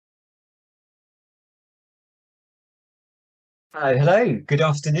Hello, good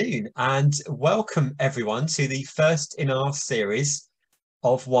afternoon, and welcome everyone to the first in our series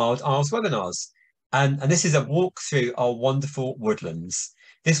of Wild Isles webinars. And this is a walk through our wonderful woodlands.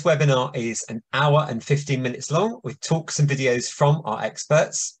 This webinar is an hour and 15 minutes long with talks and videos from our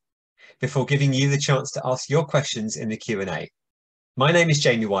experts before giving you the chance to ask your questions in the Q&A. My name is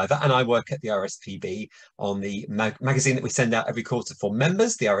Jamie Wyver and I work at the RSPB on the magazine that we send out every quarter for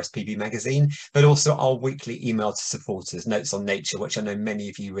members, the RSPB magazine, but also our weekly email to supporters, Notes on Nature, which I know many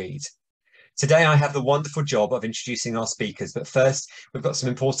of you read. Today I have the wonderful job of introducing our speakers, but first we've got some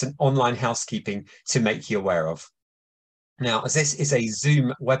important online housekeeping to make you aware of. Now, as this is a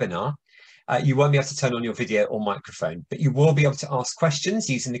Zoom webinar, you won't be able to turn on your video or microphone, but you will be able to ask questions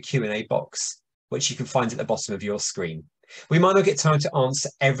using the Q&A box, which you can find at the bottom of your screen. We might not get time to answer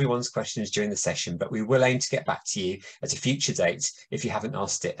everyone's questions during the session, but we will aim to get back to you at a future date if you haven't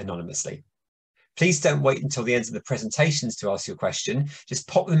asked it anonymously. Please don't wait until the end of the presentations to ask your question. Just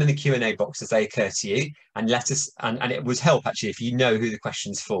pop them in the Q&A box as they occur to you and let us, and it would help actually if you know who the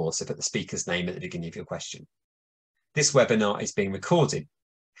question's for, so put the speaker's name at the beginning of your question. This webinar is being recorded.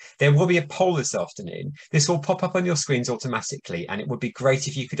 There will be a poll this afternoon. This will pop up on your screens automatically, and it would be great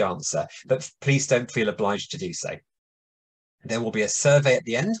if you could answer, but please don't feel obliged to do so. There will be a survey at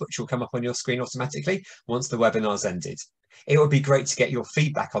the end, which will come up on your screen automatically once the webinar's ended. It would be great to get your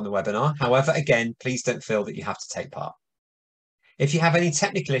feedback on the webinar. However, again, please don't feel that you have to take part. If you have any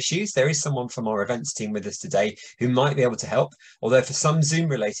technical issues, there is someone from our events team with us today who might be able to help, although for some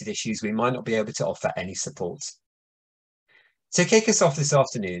Zoom-related issues, we might not be able to offer any support. To kick us off this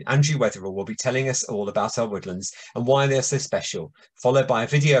afternoon, Andrew Wetherall will be telling us all about our woodlands and why they're so special, followed by a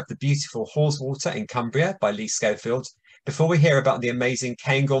video of the beautiful Haweswater in Cumbria by Lee Schofield, before we hear about the amazing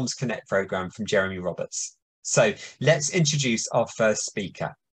Cairngorms Connect programme from Jeremy Roberts. So let's introduce our first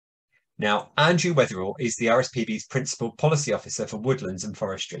speaker. Now, Andrew Wetherall is the RSPB's Principal Policy Officer for Woodlands and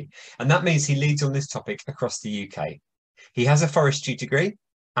Forestry, and that means he leads on this topic across the UK. He has a forestry degree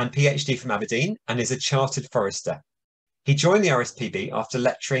and PhD from Aberdeen and is a chartered forester. He joined the RSPB after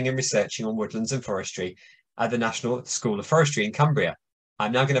lecturing and researching on woodlands and forestry at the National School of Forestry in Cumbria.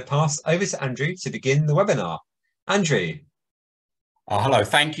 I'm now going to pass over to Andrew to begin the webinar. Andrew. Hello,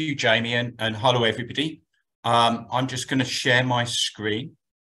 thank you, Jamie, and hello, everybody. I'm just going to share my screen.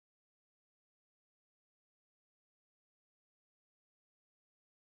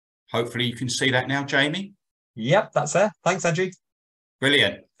 Hopefully you can see that now, Jamie. Yep, that's there. Thanks, Andrew.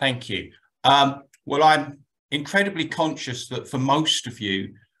 Brilliant, thank you. Well, I'm incredibly conscious that for most of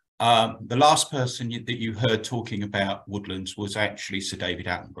you, the last person that you heard talking about woodlands was actually Sir David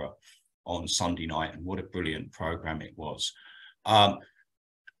Attenborough on Sunday night, and what a brilliant programme it was.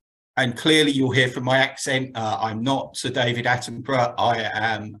 And clearly you'll hear from my accent, I'm not Sir David Attenborough. I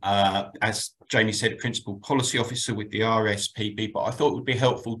am, as Jamie said, Principal Policy Officer with the RSPB, but I thought it would be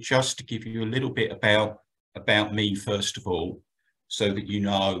helpful just to give you a little bit about me, first of all, so that you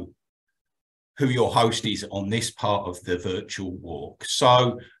know who your host is on this part of the virtual walk.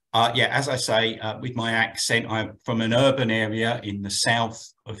 So, yeah, as I say, with my accent, I'm from an urban area in the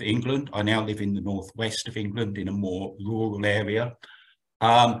south of England. I now live in the northwest of England in a more rural area.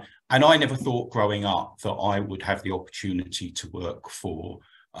 And I never thought growing up that I would have the opportunity to work for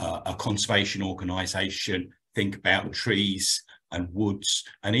a conservation organisation, think about trees and woods,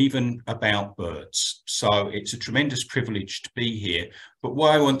 and even about birds. So it's a tremendous privilege to be here. But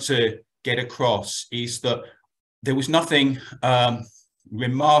what I want to get across is that there was nothing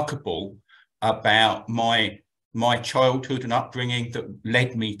remarkable about my childhood and upbringing that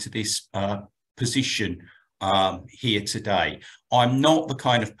led me to this position here today. I'm not the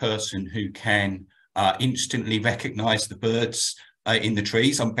kind of person who can instantly recognize the birds in the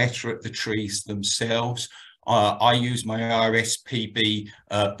trees. I'm better at the trees themselves. I use my RSPB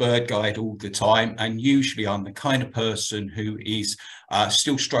bird guide all the time, and usually I'm the kind of person who is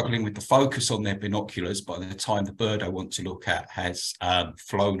still struggling with the focus on their binoculars by the time the bird I want to look at has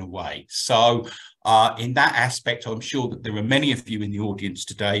flown away. So in that aspect, I'm sure that there are many of you in the audience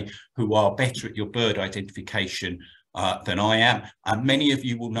today who are better at your bird identification than I am, and many of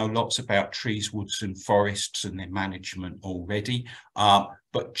you will know lots about trees, woods and forests and their management already.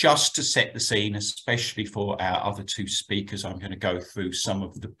 But just to set the scene, especially for our other two speakers, I'm going to go through some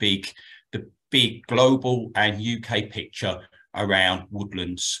of the big global and UK picture around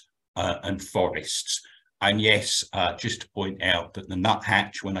woodlands and forests. And yes, just to point out that the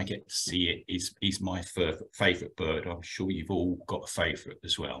nuthatch, when I get to see it, is my favourite bird. I'm sure you've all got a favourite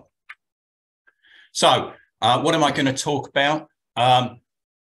as well. So what am I going to talk about?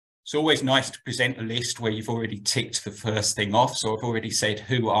 It's always nice to present a list where you've already ticked the first thing off. So I've already said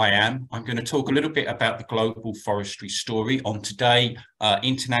who I am. I'm going to talk a little bit about the global forestry story on today,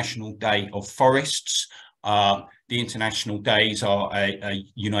 International Day of Forests. The International Days are a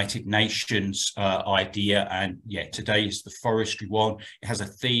United Nations idea, and yeah, today is the forestry one. It has a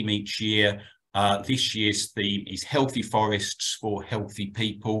theme each year. This year's theme is Healthy Forests for Healthy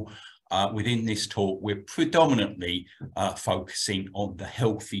People. Within this talk, we're predominantly focusing on the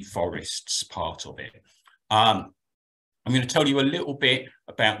healthy forests part of it. I'm going to tell you a little bit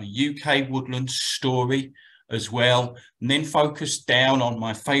about the UK woodlands story as well, and then focus down on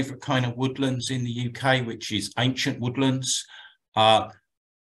my favourite kind of woodlands in the UK, which is ancient woodlands.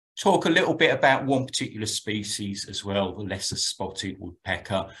 Talk a little bit about one particular species as well, the lesser spotted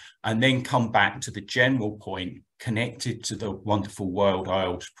woodpecker, and then come back to the general point connected to the wonderful Wild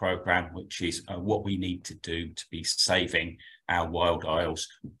Isles programme, which is what we need to do to be saving our wild isles,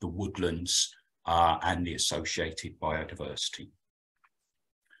 the woodlands, and the associated biodiversity.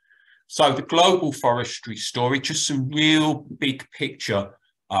 So the global forestry story, just some real big picture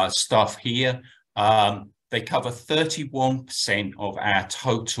stuff here. They cover 31% of our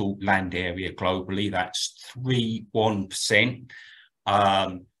total land area globally. That's 31%.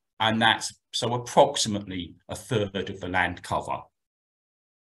 And that's so approximately a third of the land cover.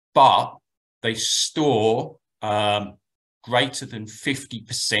 But they store greater than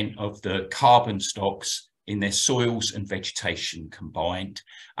 50% of the carbon stocks in their soils and vegetation combined.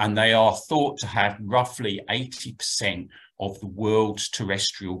 And they are thought to have roughly 80% of the world's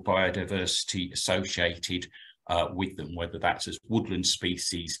terrestrial biodiversity associated with them, whether that's as woodland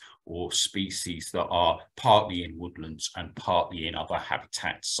species or species that are partly in woodlands and partly in other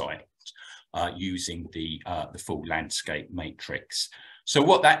habitat sites, using the full landscape matrix. So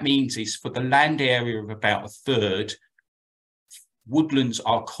what that means is for the land area of about a third, woodlands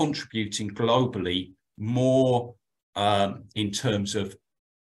are contributing globally more in terms of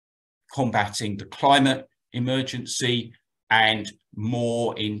combating the climate emergency and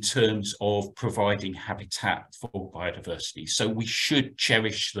more in terms of providing habitat for biodiversity. So we should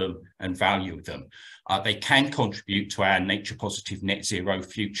cherish them and value them. They can contribute to our nature positive net zero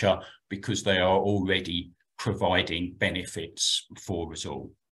future because they are already providing benefits for us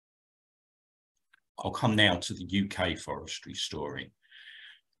all. I'll come now to the UK forestry story.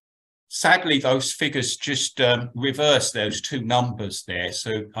 Sadly, those figures just reverse those two numbers there.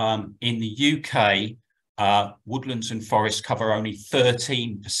 So in the UK, woodlands and forests cover only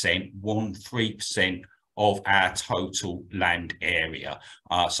 13% of our total land area.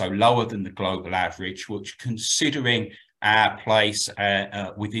 So lower than the global average, which considering our place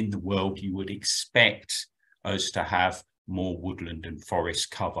within the world, you would expect us to have more woodland and forest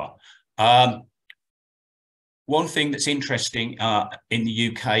cover. One thing that's interesting in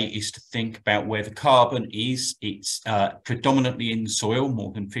the UK is to think about where the carbon is. It's predominantly in the soil,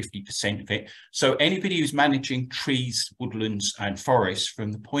 more than 50% of it. So anybody who's managing trees, woodlands and forests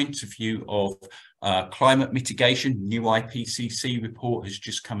from the point of view of climate mitigation, new IPCC report has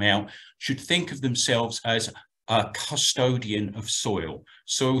just come out, should think of themselves as a custodian of soil.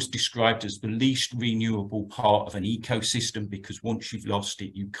 Soil is described as the least renewable part of an ecosystem because once you've lost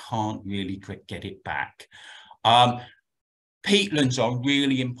it, you can't really get it back. Peatlands are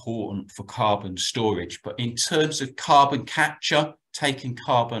really important for carbon storage, but in terms of carbon capture, taking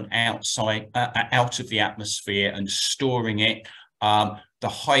carbon out of the atmosphere and storing it, the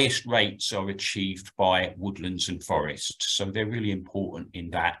highest rates are achieved by woodlands and forests. So they're really important in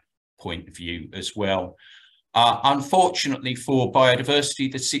that point of view as well. Unfortunately for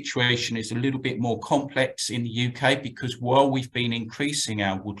biodiversity, the situation is a little bit more complex in the UK because while we've been increasing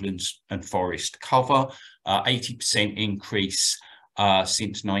our woodlands and forest cover, 80% increase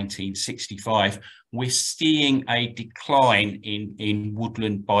since 1965, we're seeing a decline in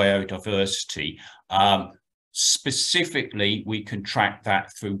woodland biodiversity. Specifically, we can track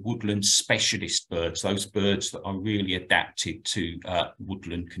that through woodland specialist birds, those birds that are really adapted to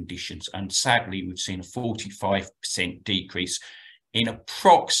woodland conditions. And sadly, we've seen a 45% decrease in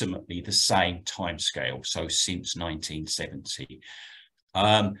approximately the same timescale, so since 1970.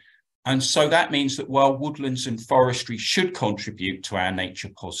 And so that means that while woodlands and forestry should contribute to our nature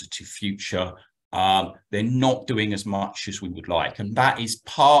positive future, they're not doing as much as we would like. And that is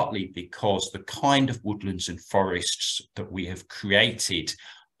partly because the kind of woodlands and forests that we have created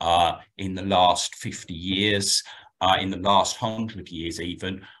in the last 50 years, in the last 100 years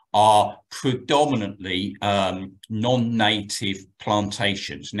even, are predominantly non-native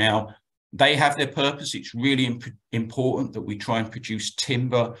plantations. Now, they have their purpose. It's really important that we try and produce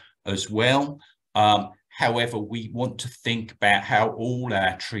timber as well. However, we want to think about how all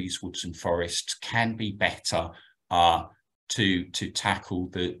our trees, woods and forests can be better to tackle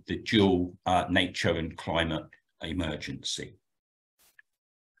the dual nature and climate emergency.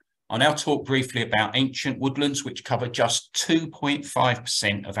 I'll now talk briefly about ancient woodlands, which cover just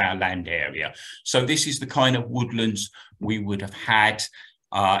 2.5% of our land area. So this is the kind of woodlands we would have had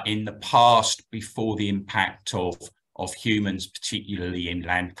in the past before the impact of humans, particularly in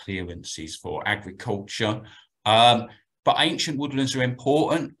land clearances for agriculture. But ancient woodlands are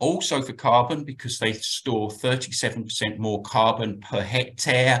important also for carbon because they store 37% more carbon per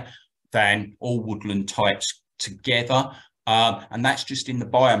hectare than all woodland types together. And that's just in the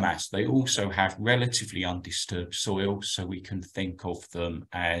biomass. They also have relatively undisturbed soil, so we can think of them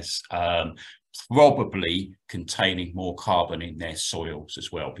as probably containing more carbon in their soils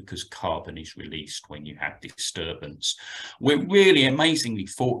as well, because carbon is released when you have disturbance. We're really amazingly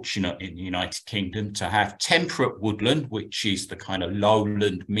fortunate in the United Kingdom to have temperate woodland, which is the kind of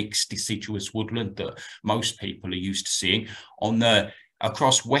lowland mixed deciduous woodland that most people are used to seeing.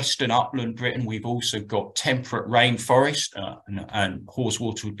 Across Western upland Britain, we've also got temperate rainforest, and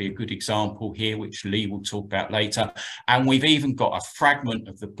Haweswater would be a good example here, which Lee will talk about later. And we've even got a fragment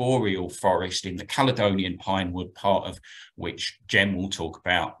of the boreal forest in the Caledonian pinewood, part of which Jem will talk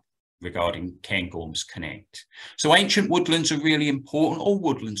about regarding Cairngorms Connect. So ancient woodlands are really important. All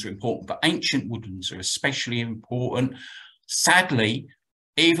woodlands are important, but ancient woodlands are especially important. Sadly,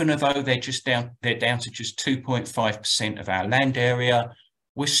 even though they're down to just 2.5% of our land area,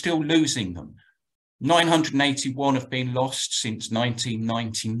 we're still losing them. 981 have been lost since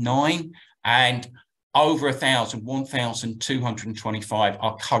 1999, and over 1,225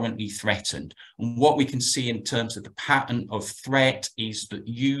 are currently threatened. And what we can see in terms of the pattern of threat is that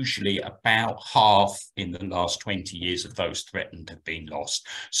usually about half in the last 20 years of those threatened have been lost.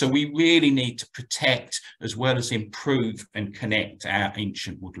 So we really need to protect as well as improve and connect our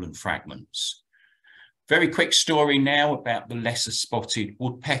ancient woodland fragments. Very quick story now about the lesser spotted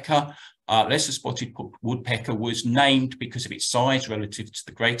woodpecker. Lesser spotted woodpecker was named because of its size relative to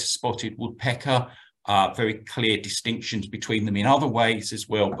the greater spotted woodpecker. Very clear distinctions between them in other ways as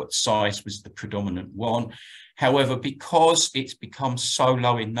well, but size was the predominant one. However, because it's become so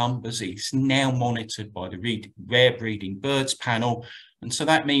low in numbers, it's now monitored by the Rare Breeding Birds Panel. And so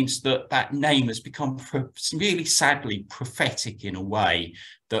that means that that name has become really sadly prophetic in a way,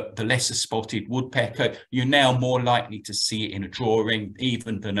 that the lesser spotted woodpecker, you're now more likely to see it in a drawing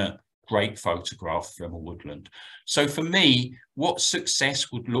even than a great photograph from a woodland. So for me, what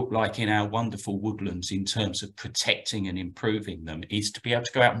success would look like in our wonderful woodlands in terms of protecting and improving them is to be able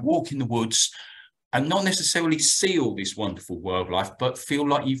to go out and walk in the woods and not necessarily see all this wonderful wildlife, but feel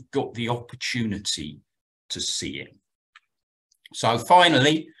like you've got the opportunity to see it. So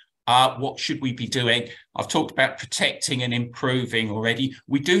finally, what should we be doing? I've talked about protecting and improving already.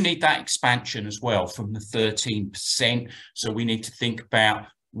 We do need that expansion as well from the 13%. So we need to think about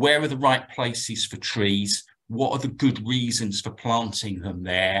where are the right places for trees, what are the good reasons for planting them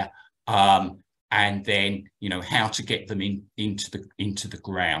there, and then, you know, how to get them into the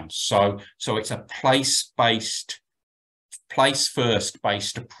ground. So it's a place-first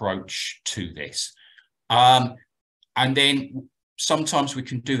based approach to this. And then sometimes we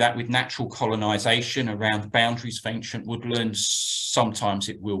can do that with natural colonisation around the boundaries of ancient woodlands. Sometimes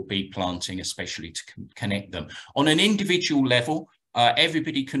it will be planting, especially to connect them. On an individual level,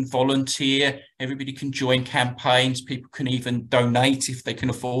 everybody can volunteer, everybody can join campaigns, people can even donate if they can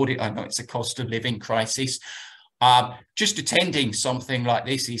afford it. I know it's a cost of living crisis. Just attending something like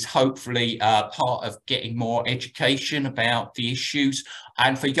this is hopefully part of getting more education about the issues.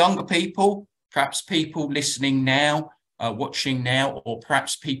 And for younger people, perhaps people listening now, watching now, or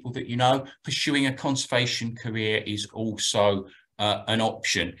perhaps people that you know, pursuing a conservation career is also an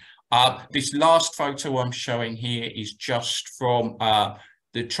option. This last photo I'm showing here is just from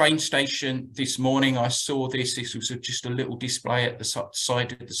the train station this morning. I saw this. This was just a little display at the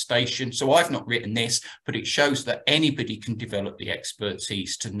side of the station. So I've not written this, but it shows that anybody can develop the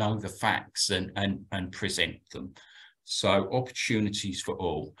expertise to know the facts and present them. So opportunities for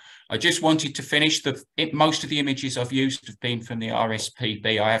all. I just wanted to finish. Most of the images I've used have been from the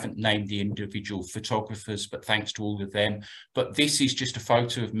RSPB. I haven't named the individual photographers, but thanks to all of them. But this is just a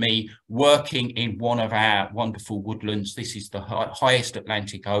photo of me working in one of our wonderful woodlands. This is the highest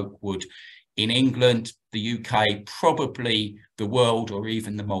Atlantic oak wood in England, the UK, probably the world, or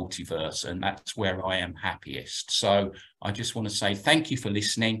even the multiverse. And that's where I am happiest. So I just want to say thank you for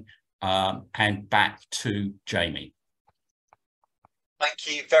listening, and back to Jamie.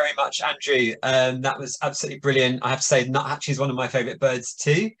 Thank you very much, Andrew. That was absolutely brilliant. I have to say, nuthatch is one of my favourite birds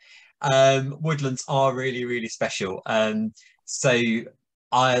too. woodlands are really, really special. So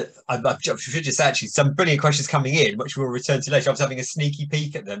I should just say, actually, some brilliant questions coming in, which we'll return to later. I was having a sneaky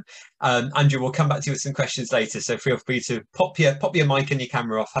peek at them. Andrew, we'll come back to you with some questions later, so feel free to pop your mic and your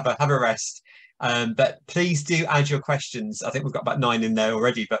camera off, have a rest. But please do add your questions. I think we've got about 9 in there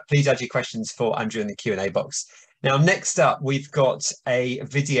already, but please add your questions for Andrew in the Q&A box. Now, next up, we've got a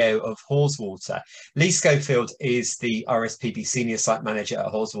video of Haweswater. Lee Schofield is the RSPB Senior Site Manager at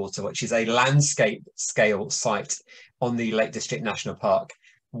Haweswater, which is a landscape scale site on the Lake District National Park,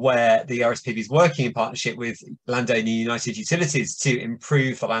 where the RSPB is working in partnership with landowner United Utilities to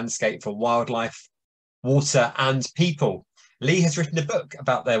improve the landscape for wildlife, water and people. Lee has written a book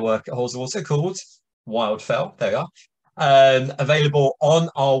about their work at Haweswater called Wildfell. There we are. Available on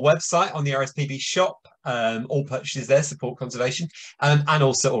our website, on the RSPB shop. All purchases there support conservation, and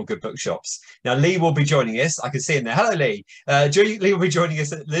also all good bookshops. Now, Lee will be joining us. I can see him there. Hello, Lee. Lee will be joining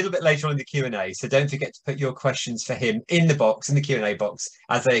us a little bit later on in the Q&A, so don't forget to put your questions for him in the box, in the Q&A box,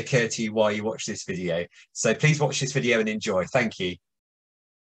 as they occur to you while you watch this video. So please watch this video and enjoy. Thank you.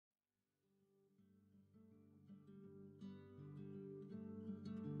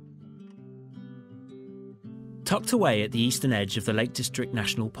 Tucked away at the eastern edge of the Lake District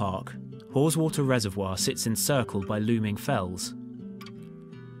National Park, Haweswater Reservoir sits encircled by looming fells.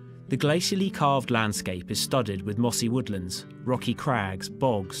 The glacially carved landscape is studded with mossy woodlands, rocky crags,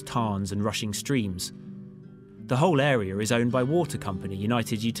 bogs, tarns and rushing streams. The whole area is owned by water company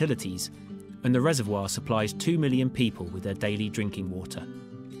United Utilities, and the reservoir supplies 2 million people with their daily drinking water.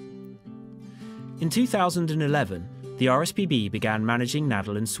 In 2011, the RSPB began managing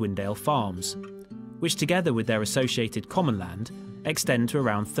Naddle and Swindale farms, which together with their associated common land extend to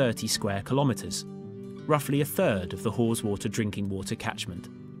around 30 square kilometres, roughly a third of the Haweswater drinking water catchment.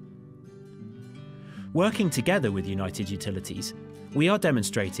 Working together with United Utilities, we are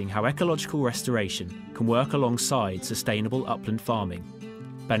demonstrating how ecological restoration can work alongside sustainable upland farming,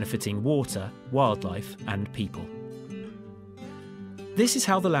 benefiting water, wildlife and people. This is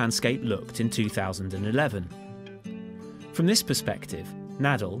how the landscape looked in 2011. From this perspective,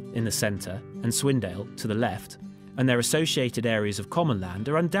 Naddle in the centre and Swindale to the left, and their associated areas of common land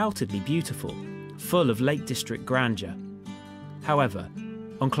are undoubtedly beautiful, full of Lake District grandeur. However,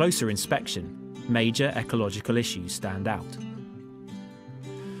 on closer inspection, major ecological issues stand out.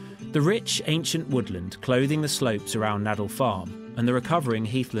 The rich ancient woodland clothing the slopes around Naddle Farm and the recovering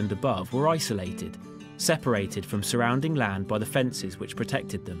heathland above were isolated, separated from surrounding land by the fences which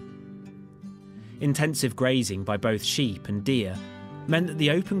protected them. Intensive grazing by both sheep and deer meant that the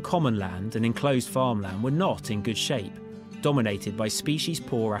open common land and enclosed farmland were not in good shape, dominated by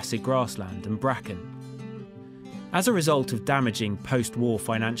species-poor acid grassland and bracken. As a result of damaging post-war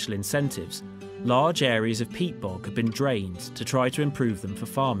financial incentives, large areas of peat bog have been drained to try to improve them for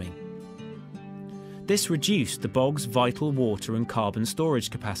farming. This reduced the bog's vital water and carbon storage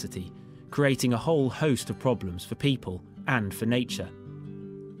capacity, creating a whole host of problems for people and for nature.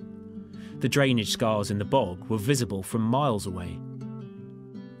 The drainage scars in the bog were visible from miles away.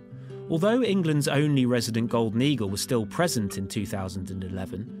 Although England's only resident golden eagle was still present in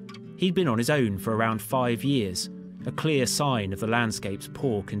 2011, he'd been on his own for around 5 years, a clear sign of the landscape's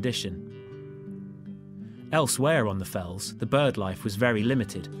poor condition. Elsewhere on the fells, the bird life was very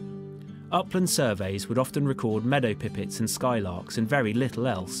limited. Upland surveys would often record meadow pipits and skylarks and very little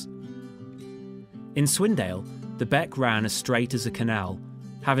else. In Swindale, the beck ran as straight as a canal,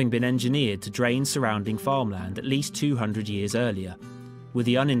 having been engineered to drain surrounding farmland at least 200 years earlier, with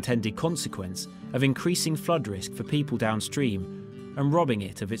the unintended consequence of increasing flood risk for people downstream and robbing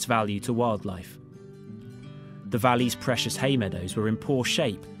it of its value to wildlife. The valley's precious hay meadows were in poor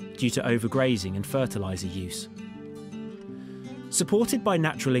shape due to overgrazing and fertiliser use. Supported by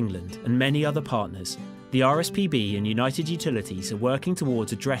Natural England and many other partners, the RSPB and United Utilities are working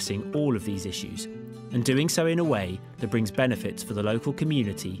towards addressing all of these issues, and doing so in a way that brings benefits for the local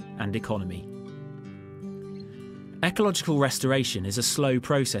community and economy. Ecological restoration is a slow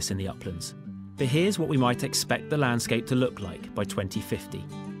process in the uplands, but here's what we might expect the landscape to look like by 2050.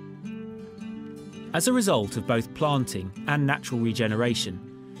 As a result of both planting and natural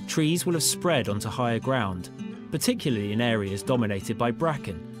regeneration, trees will have spread onto higher ground, particularly in areas dominated by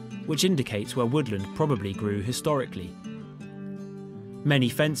bracken, which indicates where woodland probably grew historically. Many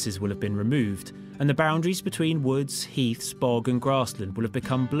fences will have been removed, and the boundaries between woods, heaths, bog and grassland will have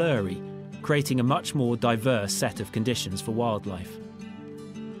become blurry, creating a much more diverse set of conditions for wildlife.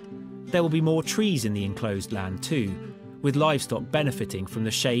 There will be more trees in the enclosed land too, with livestock benefiting from the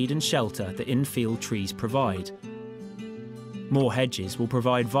shade and shelter that infield trees provide. More hedges will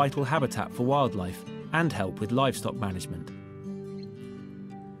provide vital habitat for wildlife and help with livestock management.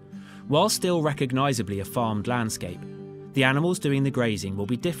 While still recognisably a farmed landscape, the animals doing the grazing will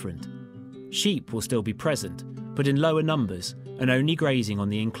be different. Sheep will still be present, but in lower numbers and only grazing on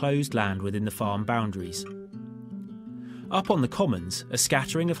the enclosed land within the farm boundaries. Up on the commons, a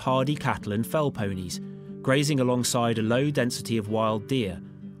scattering of hardy cattle and fell ponies, grazing alongside a low density of wild deer,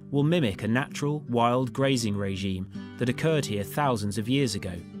 will mimic a natural, wild grazing regime that occurred here thousands of years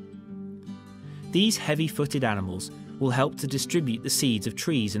ago. These heavy-footed animals will help to distribute the seeds of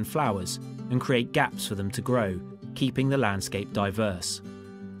trees and flowers and create gaps for them to grow, keeping the landscape diverse.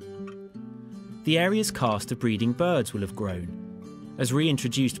 The area's cast of breeding birds will have grown. As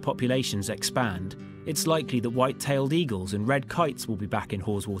reintroduced populations expand, it's likely that white-tailed eagles and red kites will be back in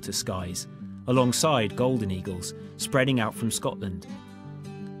Haweswater skies, alongside golden eagles spreading out from Scotland.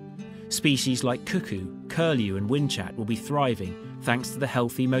 Species like cuckoo, curlew and windchat will be thriving thanks to the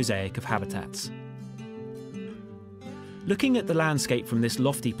healthy mosaic of habitats. Looking at the landscape from this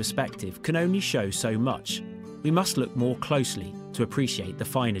lofty perspective can only show so much. We must look more closely to appreciate the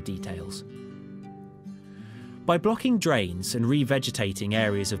finer details. By blocking drains and revegetating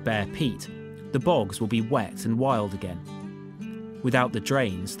areas of bare peat, the bogs will be wet and wild again. Without the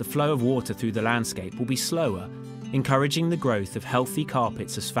drains, the flow of water through the landscape will be slower, encouraging the growth of healthy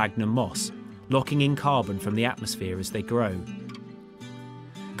carpets of sphagnum moss, locking in carbon from the atmosphere as they grow.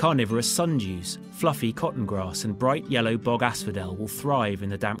 Carnivorous sundews, fluffy cotton grass and bright yellow bog asphodel will thrive in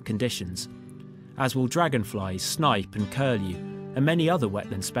the damp conditions, as will dragonflies, snipe and curlew, and many other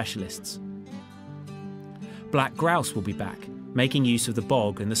wetland specialists. Black grouse will be back, making use of the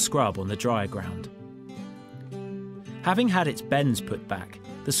bog and the scrub on the drier ground. Having had its bends put back,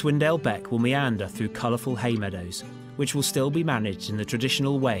 the Swindale Beck will meander through colourful hay meadows, which will still be managed in the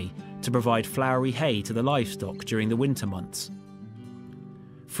traditional way to provide flowery hay to the livestock during the winter months.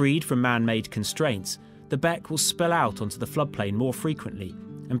 Freed from man-made constraints, the beck will spill out onto the floodplain more frequently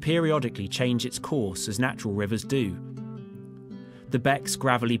and periodically change its course as natural rivers do. The beck's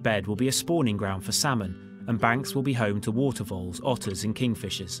gravelly bed will be a spawning ground for salmon, and banks will be home to water voles, otters and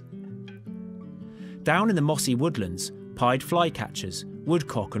kingfishers. Down in the mossy woodlands, pied flycatchers,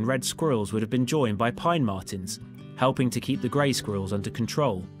 woodcock and red squirrels would have been joined by pine martens, helping to keep the grey squirrels under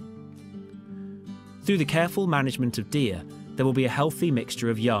control. Through the careful management of deer, there will be a healthy mixture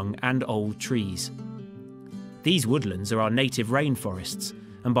of young and old trees. These woodlands are our native rainforests,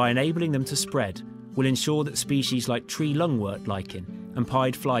 and by enabling them to spread, will ensure that species like tree lungwort lichen and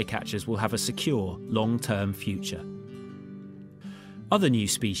pied flycatchers will have a secure, long-term future. Other new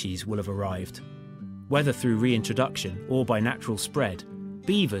species will have arrived. Whether through reintroduction or by natural spread,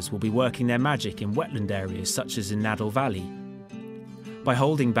 beavers will be working their magic in wetland areas such as in Naddle Valley. By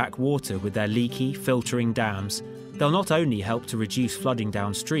holding back water with their leaky, filtering dams, they'll not only help to reduce flooding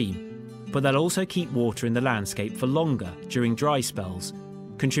downstream, but they'll also keep water in the landscape for longer during dry spells,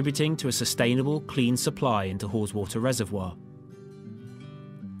 contributing to a sustainable, clean supply into Haweswater Reservoir.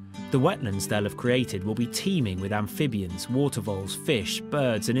 The wetlands they'll have created will be teeming with amphibians, water voles, fish,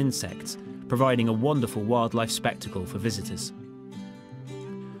 birds and insects, providing a wonderful wildlife spectacle for visitors.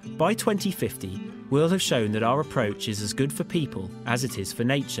 By 2050, we'll have shown that our approach is as good for people as it is for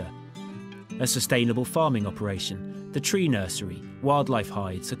nature. A sustainable farming operation, the tree nursery, wildlife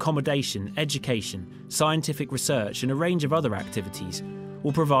hides, accommodation, education, scientific research and a range of other activities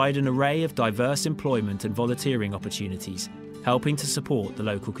will provide an array of diverse employment and volunteering opportunities, helping to support the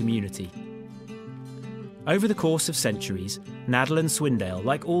local community. Over the course of centuries, Naddle and Swindale,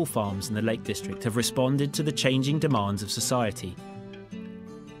 like all farms in the Lake District, have responded to the changing demands of society.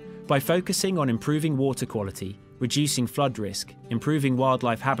 By focusing on improving water quality, reducing flood risk, improving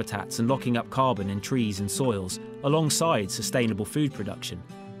wildlife habitats and locking up carbon in trees and soils, alongside sustainable food production,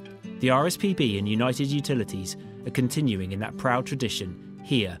 the RSPB and United Utilities are continuing in that proud tradition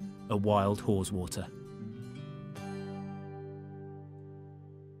here at Wild Haweswater.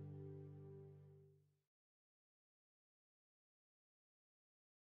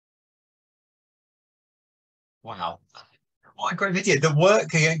 Wow. What a great video. The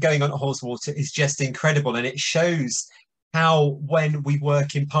work going on at Haweswater is just incredible, and it shows how when we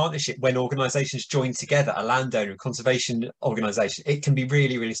work in partnership, when organisations join together, a landowner and conservation organisation, it can be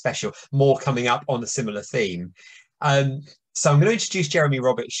really, really special. More coming up on a similar theme. So I'm going to introduce Jeremy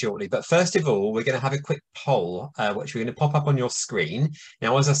Roberts shortly, but first of all, we're going to have a quick poll, which we're going to pop up on your screen.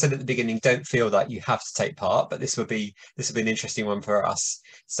 Now, as I said at the beginning, don't feel that you have to take part, but this will be an interesting one for us.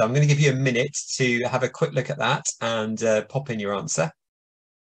 So I'm going to give you a minute to have a quick look at that and pop in your answer.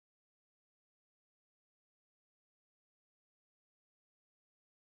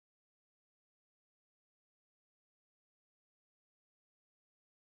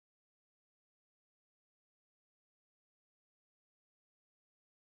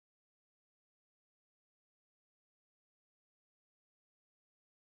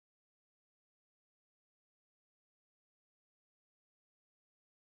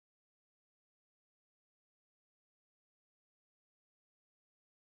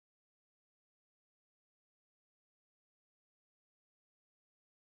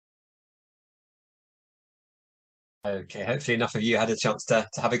 Okay, hopefully enough of you had a chance to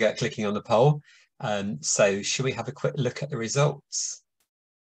have a go at clicking on the poll. So should we have a quick look at the results?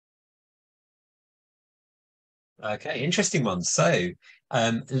 Okay, interesting one. So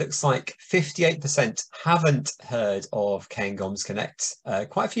it looks like 58% haven't heard of Cairngorms Connect.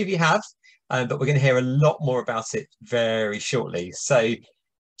 Quite a few of you have, but we're going to hear a lot more about it very shortly. So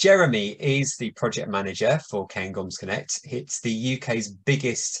Jeremy is the project manager for Cairngorms Connect. It's the UK's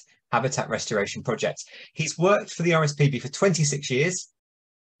biggest habitat restoration project. He's worked for the RSPB for 26 years.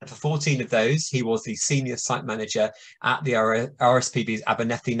 And for 14 of those, he was the senior site manager at the RSPB's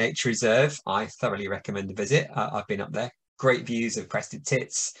Abernethy Nature Reserve. I thoroughly recommend a visit. I've been up there. Great views of crested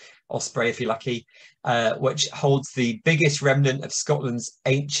tits, osprey if you're lucky, which holds the biggest remnant of Scotland's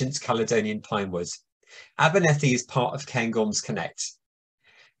ancient Caledonian pinewood. Abernethy is part of Cairngorms Connect.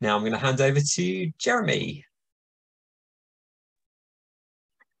 Now I'm going to hand over to Jeremy.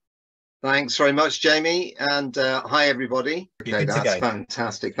 Thanks very much, Jamie, and hi everybody. Okay, that's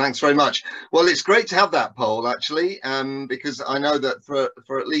fantastic. Thanks very much. Well, it's great to have that poll actually, because I know that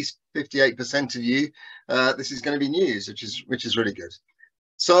for at least 58% of you, this is going to be news, which is really good.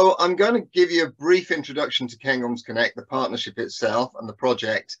 So I'm going to give you a brief introduction to Cairngorms Connect, the partnership itself and the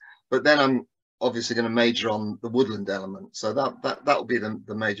project, but then I'm obviously going to major on the woodland element. So that will be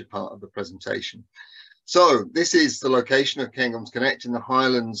the major part of the presentation. So this is the location of Cairngorms Connect in the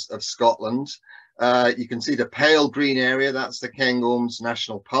Highlands of Scotland. You can see the pale green area, that's the Cairngorms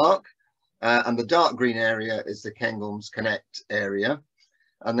National Park, and the dark green area is the Cairngorms Connect area.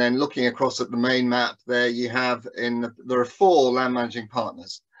 And then looking across at the main map there, you have there are 4 land managing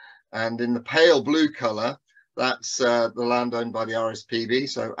partners, and in the pale blue colour, that's the land owned by the RSPB,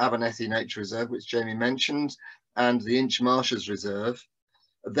 so Abernethy Nature Reserve, which Jamie mentioned, and the Inch Marshes Reserve.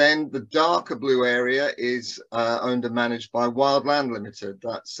 Then the darker blue area is owned and managed by Wildland Limited.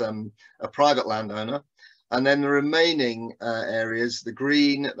 That's a private landowner. And then the remaining areas, the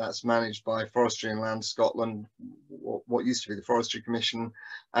green, that's managed by Forestry and Land Scotland, what used to be the Forestry Commission,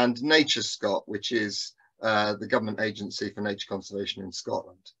 and Nature Scot, which is the government agency for nature conservation in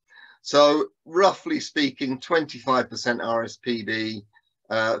Scotland. So roughly speaking, 25% RSPB,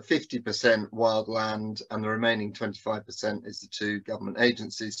 50% wildland, and the remaining 25% is the 2 government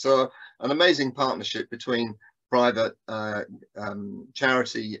agencies. So an amazing partnership between private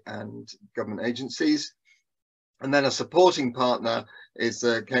charity and government agencies. And then a supporting partner is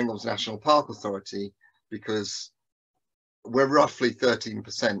the Cairngorms National Park Authority, because we're roughly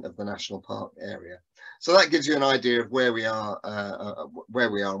 13% of the national park area. So that gives you an idea of where we are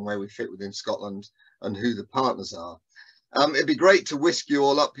and where we fit within Scotland and who the partners are. It'd be great to whisk you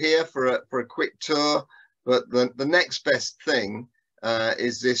all up here for a quick tour, but the next best thing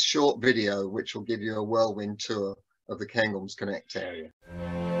is this short video, which will give you a whirlwind tour of the Cairngorms Connect area.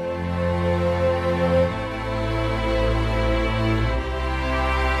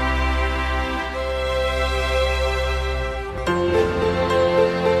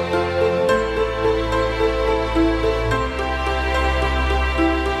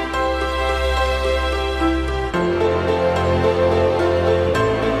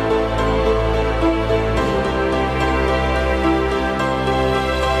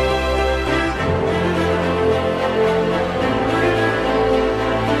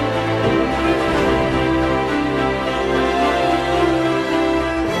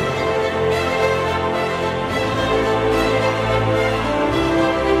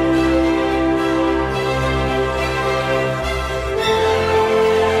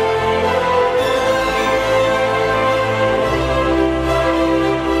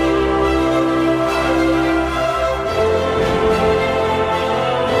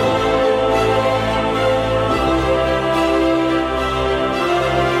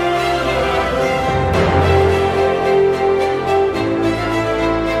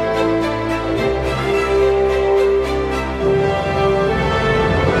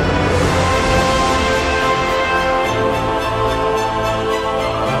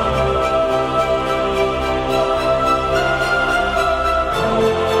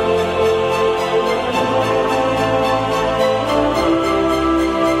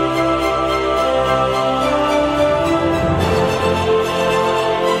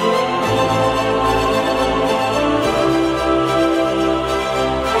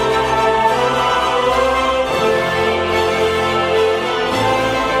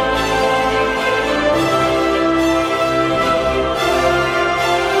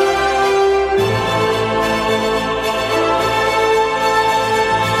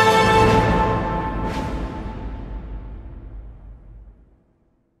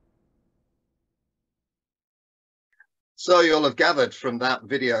 So you'll have gathered from that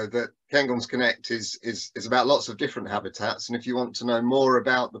video that Cairngorms Connect is about lots of different habitats, and if you want to know more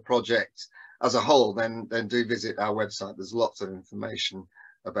about the project as a whole, then do visit our website. There's lots of information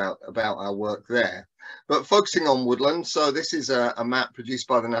about our work there. But focusing on woodland, so this is a map produced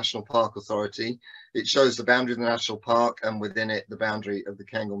by the National Park Authority. It shows the boundary of the national park, and within it the boundary of the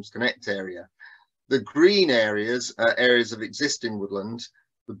Cairngorms Connect area. The green areas are areas of existing woodland.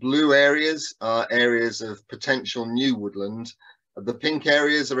 The blue areas are areas of potential new woodland. The pink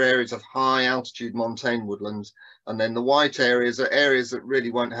areas are areas of high altitude montane woodland, and then the white areas are areas that really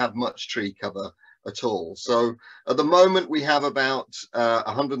won't have much tree cover at all. So at the moment we have about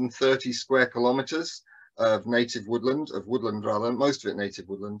 130 square kilometers of native woodland, most of it native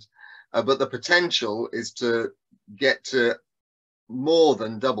woodland, but the potential is to get to more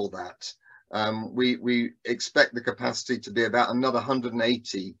than double that. We expect the capacity to be about another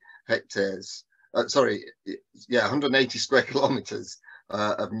 180 hectares. 180 square kilometers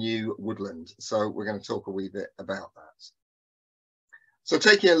of new woodland. So we're going to talk a wee bit about that. So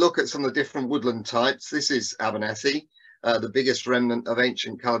taking a look at some of the different woodland types, this is Abernethy, the biggest remnant of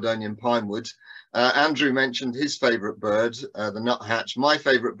ancient Caledonian pinewood. Andrew mentioned his favourite bird, the nuthatch. My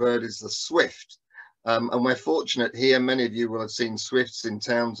favourite bird is the swift. And we're fortunate here, many of you will have seen swifts in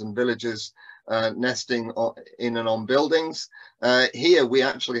towns and villages nesting in and on buildings. Here we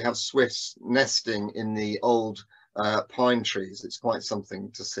actually have swifts nesting in the old pine trees. It's quite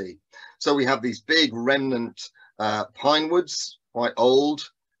something to see. So we have these big remnant pine woods, quite old.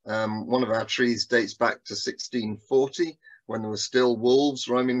 One of our trees dates back to 1640 when there were still wolves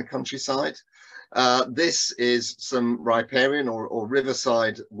roaming the countryside. This is some riparian or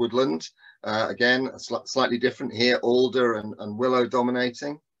riverside woodland. Again, slightly different here, alder and willow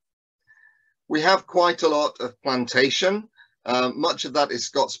dominating. We have quite a lot of plantation. Much of that is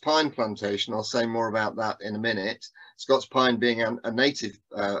Scots pine plantation. I'll say more about that in a minute. Scots pine being a native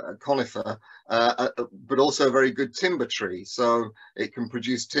conifer, but also a very good timber tree. So it can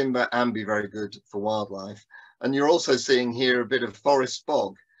produce timber and be very good for wildlife. And you're also seeing here a bit of forest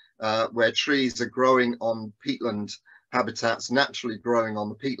bog, where trees are growing on peatland habitats, naturally growing on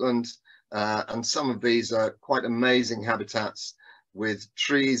the peatland. And some of these are quite amazing habitats with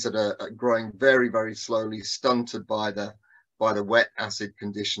trees that are growing very, very slowly, stunted by the wet acid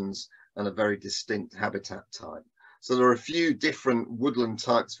conditions, and a very distinct habitat type. So there are a few different woodland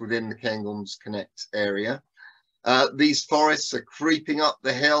types within the Cairngorms Connect area. These forests are creeping up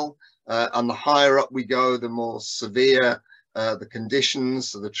the hill, and the higher up we go, the more severe the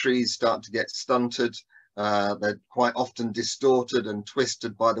conditions. So the trees start to get stunted. They're quite often distorted and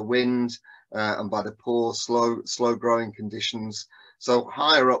twisted by the wind and by the poor, slow growing conditions. So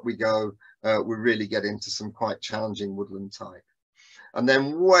higher up we go, we really get into some quite challenging woodland type. And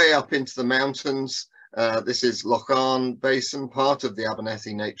then way up into the mountains, this is Loch Arn Basin, part of the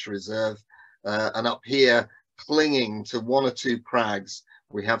Abernethy Nature Reserve. And up here, clinging to one or two crags,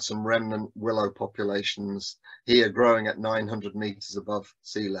 we have some remnant willow populations here growing at 900 meters above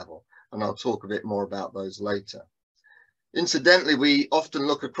sea level. And I'll talk a bit more about those later. Incidentally, we often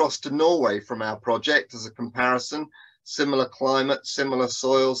look across to Norway from our project as a comparison. Similar climate, similar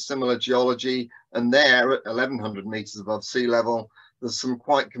soils, similar geology, and there at 1100 meters above sea level, there's some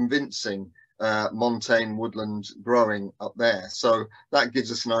quite convincing montane woodland growing up there. So that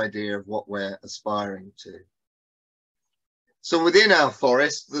gives us an idea of what we're aspiring to. So within our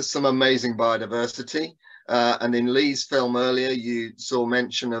forest, there's some amazing biodiversity. And in Lee's film earlier, you saw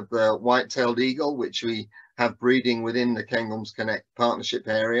mention of the white-tailed eagle, which we have breeding within the Cairngorms Connect partnership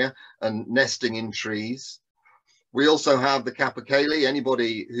area and nesting in trees. We also have the capercaillie.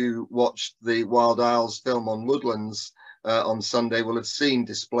 Anybody who watched the Wild Isles film on woodlands on Sunday will have seen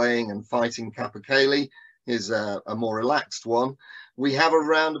displaying and fighting capercaillie. Here's a more relaxed one. We have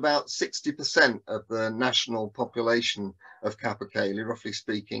around about 60% of the national population of capercaillie, roughly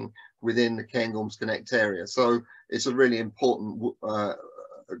speaking, within the Cairngorms Connect area. So it's a really important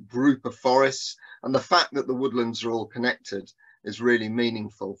group of forests. And the fact that the woodlands are all connected is really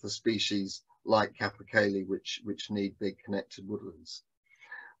meaningful for species like capercaillie, which need big connected woodlands.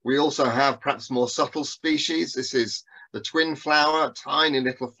 We also have perhaps more subtle species. This is the twin flower, a tiny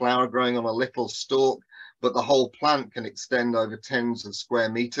little flower growing on a little stalk, but the whole plant can extend over tens of square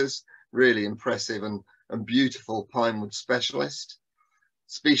meters. Really impressive and beautiful pinewood specialist.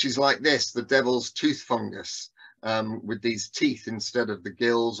 Species like this, the devil's tooth fungus, with these teeth instead of the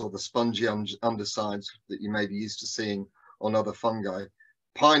gills or the spongy undersides that you may be used to seeing on other fungi.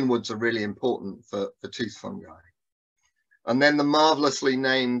 Pine woods are really important for tooth fungi. And then the marvelously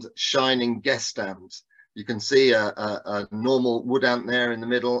named shining guest ant. You can see a normal wood ant there in the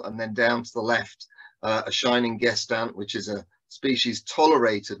middle, and then down to the left, a shining guest ant, which is a species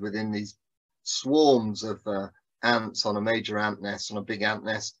tolerated within these swarms of ants on a major ant nest, on a big ant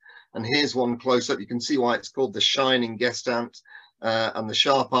nest. And here's one close up. You can see why it's called the shining guest ant. And the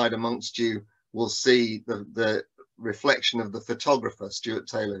sharp-eyed amongst you will see the reflection of the photographer, Stuart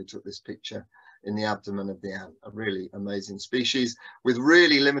Taylor, who took this picture, in the abdomen of the ant. A really amazing species with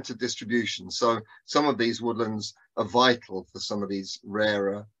really limited distribution. So some of these woodlands are vital for some of these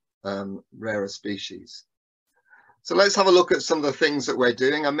rarer species. So let's have a look at some of the things that we're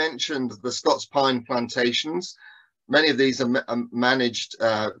doing. I mentioned the Scots pine plantations. Many of these are managed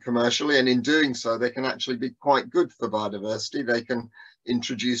commercially, and in doing so, they can actually be quite good for biodiversity. They can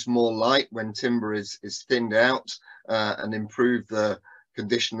introduce more light when timber is thinned out and improve the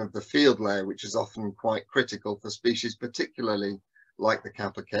condition of the field layer, which is often quite critical for species, particularly like the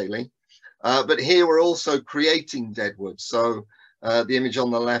capercaillie. But here we're also creating deadwood. So the image on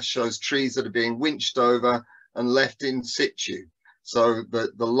the left shows trees that are being winched over and left in situ. So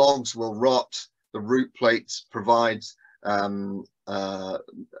the logs will rot, the root plates provide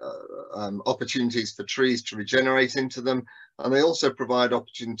opportunities for trees to regenerate into them. And they also provide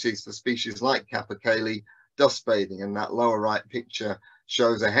opportunities for species like capercaillie dust bathing. And that lower right picture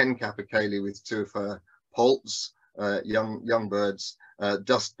shows a hen capercaillie with two of her poults, young birds,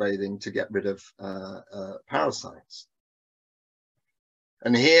 dust bathing to get rid of parasites.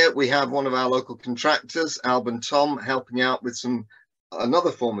 And here we have one of our local contractors, Alban Tom, helping out with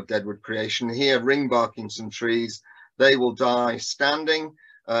another form of deadwood creation. Here, ring barking some trees. They will die standing,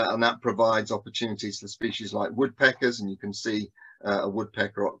 and that provides opportunities for species like woodpeckers. And you can see a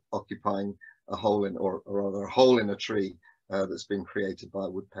woodpecker occupying a hole in, or rather a hole in a tree that's been created by a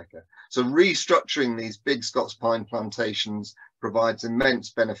woodpecker. So restructuring these big Scots pine plantations provides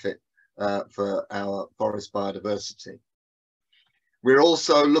immense benefit for our forest biodiversity. We're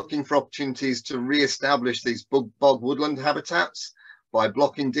also looking for opportunities to re-establish these bog woodland habitats by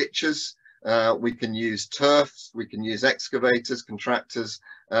blocking ditches. We can use turfs, we can use excavators, contractors,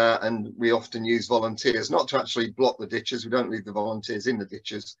 and we often use volunteers, not to actually block the ditches. We don't leave the volunteers in the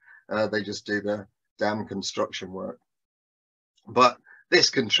ditches. They just do the dam construction work. But this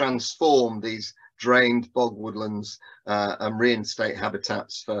can transform these drained bog woodlands and reinstate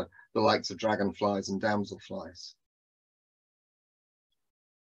habitats for the likes of dragonflies and damselflies.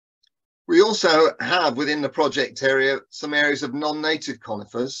 We also have within the project area some areas of non-native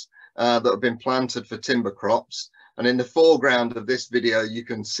conifers that have been planted for timber crops. And in the foreground of this video, you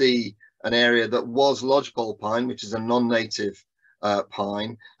can see an area that was lodgepole pine, which is a non-native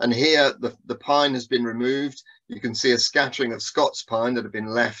pine. And here the pine has been removed. You can see a scattering of Scots pine that have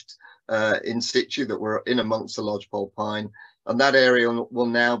been left in situ that were in amongst the lodgepole pine. And that area will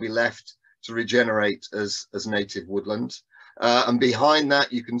now be left to regenerate as native woodland. And behind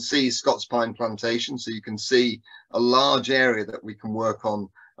that, you can see Scots pine plantation. So you can see a large area that we can work on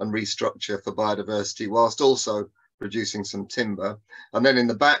and restructure for biodiversity, whilst also producing some timber. And then in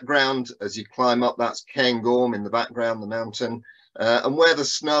the background, as you climb up, that's Cairngorm in the background, the mountain. And where the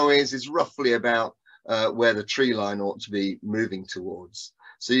snow is roughly about where the tree line ought to be moving towards.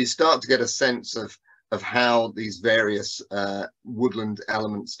 So you start to get a sense of how these various woodland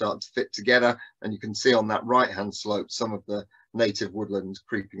elements start to fit together. And you can see on that right-hand slope, some of the native woodland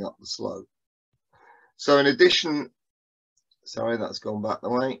creeping up the slope. So in addition, sorry, that's gone back the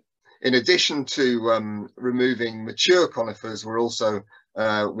way. In addition to removing mature conifers, we're also,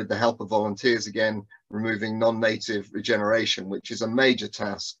 with the help of volunteers again, removing non-native regeneration, which is a major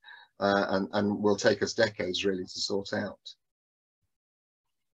task and will take us decades really to sort out.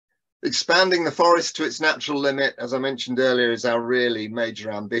 Expanding the forest to its natural limit, as I mentioned earlier, is our really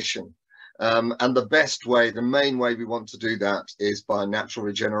major ambition. And the best way, the main way we want to do that is by natural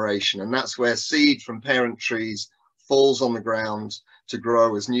regeneration. And that's where seed from parent trees falls on the ground to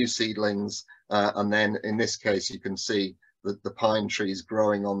grow as new seedlings. And then in this case, you can see that the pine trees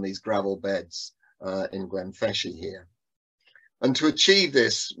growing on these gravel beds in Glenfeshie here. And to achieve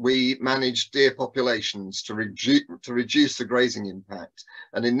this, we manage deer populations to reduce the grazing impact.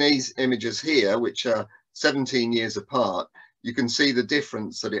 And in these images here, which are 17 years apart, you can see the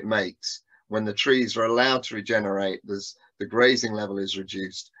difference that it makes when the trees are allowed to regenerate. The grazing level is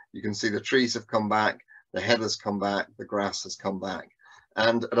reduced. You can see the trees have come back, the heather's come back, the grass has come back.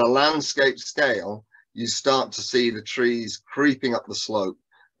 And at a landscape scale, you start to see the trees creeping up the slope,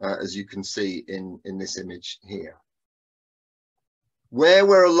 as you can see in this image here. Where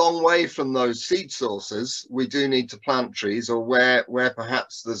we're a long way from those seed sources, we do need to plant trees, or where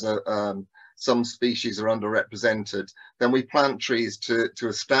perhaps there's some species are underrepresented, then we plant trees to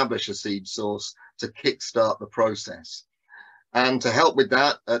establish a seed source to kickstart the process. And to help with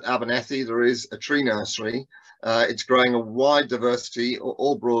that, at Abernethy, there is a tree nursery, It's growing a wide diversity,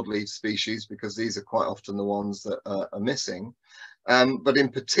 all broadleaf species, because these are quite often the ones that are missing. But in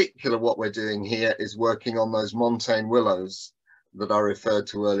particular, what we're doing here is working on those montane willows that I referred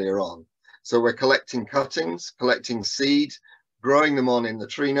to earlier on. So we're collecting cuttings, collecting seed, growing them on in the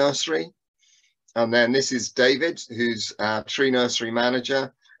tree nursery. And then this is David, who's our tree nursery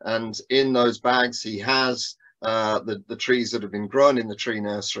manager. And in those bags, he has the trees that have been grown in the tree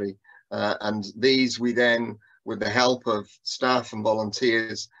nursery. And these we then, with the help of staff and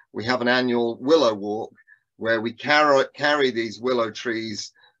volunteers, we have an annual willow walk where we carry these willow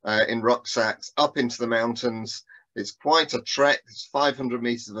trees in rucksacks up into the mountains. It's quite a trek. It's 500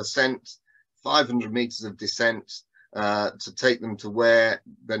 meters of ascent, 500 meters of descent to take them to where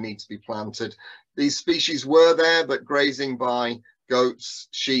they need to be planted. These species were there, but grazing by goats,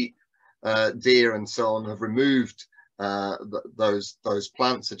 sheep, deer, and so on have removed those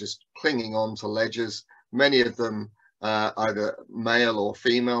plants are just clinging on to ledges. Many of them either male or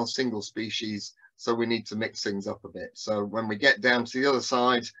female, single species. So we need to mix things up a bit. So when we get down to the other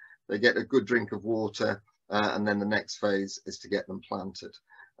side, they get a good drink of water, and then the next phase is to get them planted.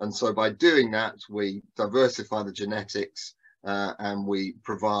 And so by doing that, we diversify the genetics and we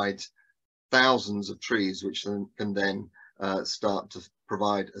provide thousands of trees, which can then start to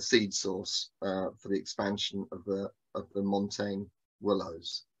provide a seed source for the expansion of the montane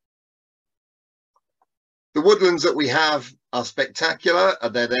willows. The woodlands that we have are spectacular.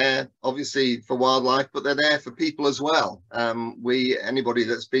 They're there obviously for wildlife, but they're there for people as well. Anybody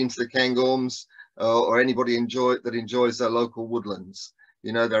that's been to the Cairngorms or anybody that enjoys their local woodlands,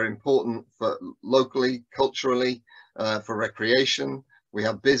 you know, they're important for locally, culturally, for recreation. We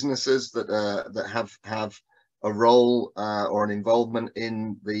have businesses that have a role or an involvement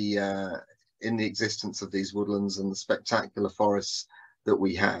in the existence of these woodlands and the spectacular forests that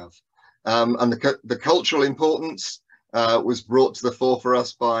we have. And the cultural importance was brought to the fore for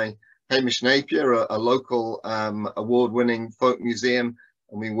us by Hamish Napier, a local award-winning folk museum,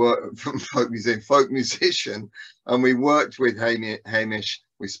 and we worked from folk musician, and we worked with Hamish.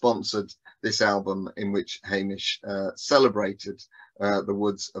 We sponsored this album in which Hamish celebrated the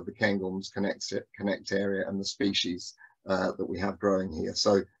woods of the Cairngorms Connect area and the species that we have growing here.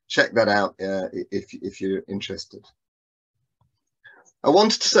 So check that out if you're interested. I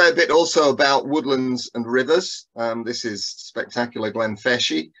wanted to say a bit also about woodlands and rivers. This is spectacular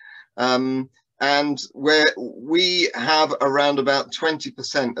Glenfeshie, and where we have around about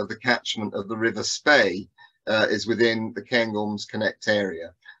 20% of the catchment of the River Spey is within the Cairngorms Connect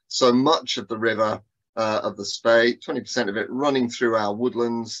area. So much of the river of the Spey, 20% of it running through our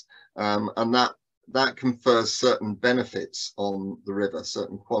woodlands, and that confers certain benefits on the river,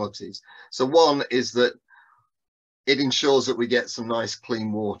 certain qualities. So one is that it ensures that we get some nice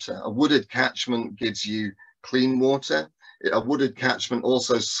clean water. A wooded catchment gives you clean water. A wooded catchment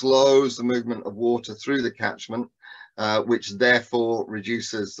also slows the movement of water through the catchment, which therefore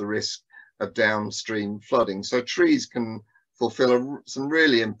reduces the risk of downstream flooding. So trees can fulfill some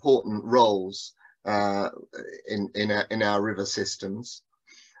really important roles in our river systems.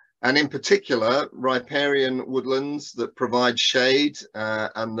 And in particular, riparian woodlands that provide shade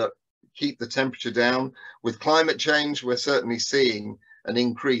and that keep the temperature down. With climate change, we're certainly seeing an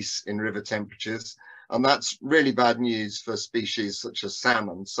increase in river temperatures, and that's really bad news for species such as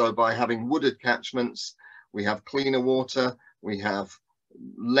salmon. So by having wooded catchments, we have cleaner water, we have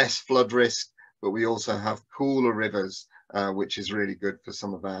less flood risk, but we also have cooler rivers, which is really good for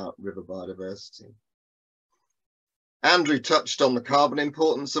some of our river biodiversity. Andrew touched on the carbon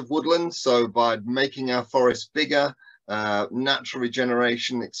importance of woodlands. So by making our forests bigger, natural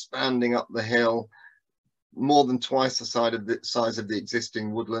regeneration, expanding up the hill, more than twice the size of the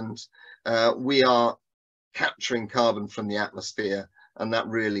existing woodland, we are capturing carbon from the atmosphere, and that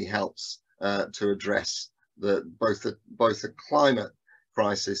really helps to address both the climate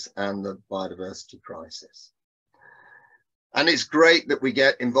crisis and the biodiversity crisis. And it's great that we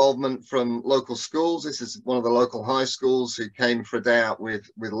get involvement from local schools. This is one of the local high schools who came for a day out with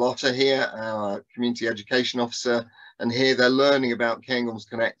Lotta here, our community education officer. And here they're learning about Cairngorms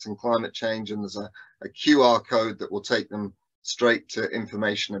Connect and climate change. And there's a QR code that will take them straight to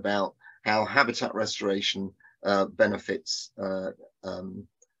information about how habitat restoration benefits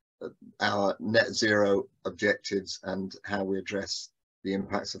our net zero objectives and how we address the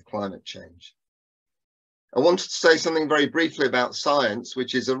impacts of climate change. I wanted to say something very briefly about science,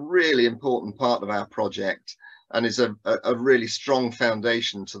 which is a really important part of our project and is a really strong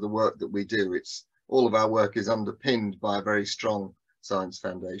foundation to the work that we do. All of our work is underpinned by a very strong science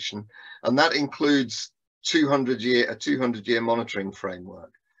foundation, and that includes a 200-year monitoring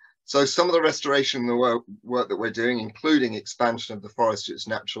framework. So some of the restoration work that we're doing, including expansion of the forest to its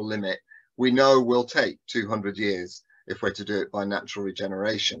natural limit, we know will take 200 years if we're to do it by natural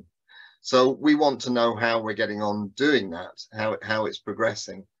regeneration. So we want to know how we're getting on doing that, how it's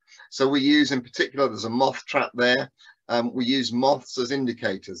progressing. So we use, in particular, there's a moth trap there. We use moths as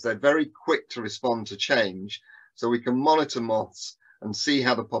indicators. They're very quick to respond to change. So we can monitor moths and see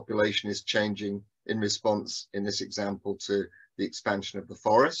how the population is changing in response, in this example, to the expansion of the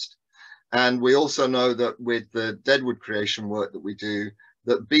forest. And we also know that with the deadwood creation work that we do,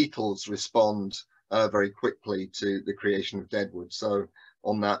 that beetles respond very quickly to the creation of deadwood. So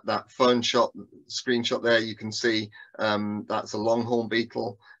on that screenshot there, you can see that's a longhorn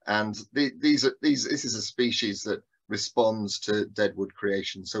beetle, and this is a species that responds to deadwood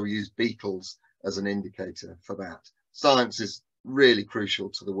creation. So we use beetles as an indicator for that. Science is really crucial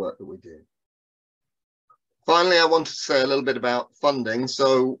to the work that we do. Finally, I wanted to say a little bit about funding.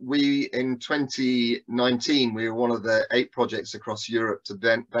 So we, in 2019, we were one of the 8 projects across Europe to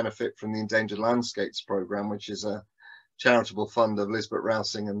benefit from the Endangered Landscapes Programme, which is a charitable fund of Lisbeth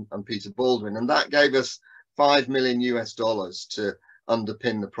Rousing and Peter Baldwin. And that gave us $5 million to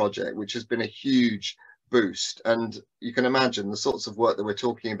underpin the project, which has been a huge boost. And you can imagine the sorts of work that we're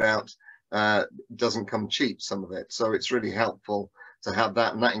talking about doesn't come cheap, some of it. So it's really helpful to have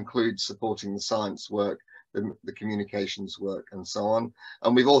that. And that includes supporting the science work, the communications work, and so on.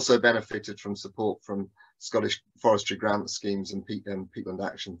 And we've also benefited from support from Scottish Forestry Grant Schemes and Peatland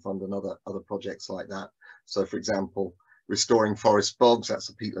Action Fund and other projects like that. So, for example, restoring forest bogs, that's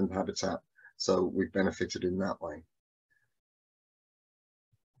a peatland habitat. So we've benefited in that way.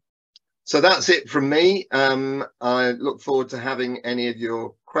 So that's it from me. I look forward to having any of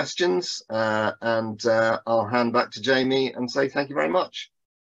your questions, and I'll hand back to Jamie and say thank you very much.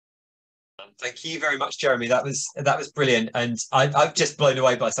 Thank you very much, Jeremy. That was brilliant, and I'm just blown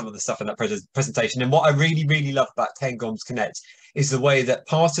away by some of the stuff in that presentation. And what I really love about Cairngorms Connect is the way that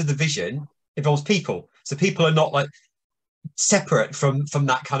part of the vision involves people. So people are not like separate from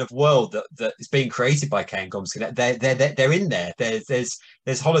that kind of world that is being created by Cairngorms Connect. They're in there.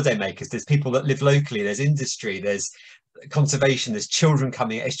 There's holiday makers. There's people that live locally. There's industry. There's conservation, there's children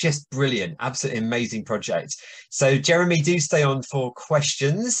coming. It's just brilliant, absolutely amazing project. So Jeremy, do stay on for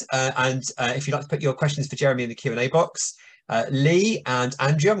questions, and if you'd like to put your questions for Jeremy in the Q&A box. Lee and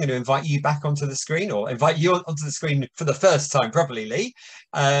Andrew, I'm going to invite you back onto the screen, or invite you onto the screen for the first time properly, Lee.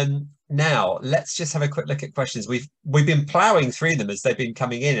 Now let's just have a quick look at questions. We've been ploughing through them as they've been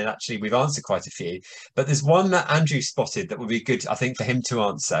coming in, and actually we've answered quite a few, but there's one that Andrew spotted that would be good, I think, for him to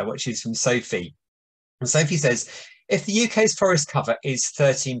answer, which is from Sophie. And Sophie says, if the UK's forest cover is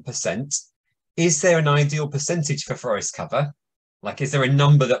 13%, is there an ideal percentage for forest cover? Like, is there a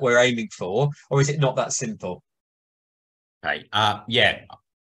number that we're aiming for, or is it not that simple? Okay. Yeah.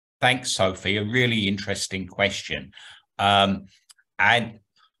 Thanks, Sophie. A really interesting question. And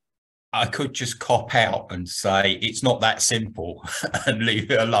I could just cop out and say it's not that simple and leave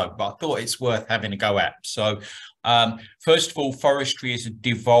it alone, but I thought it's worth having a go at. So first of all, forestry is a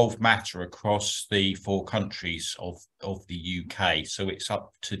devolved matter across the 4 countries of the UK. So it's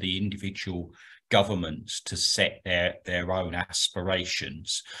up to the individual governments to set their own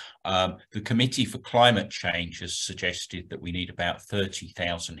aspirations. The Committee for Climate Change has suggested that we need about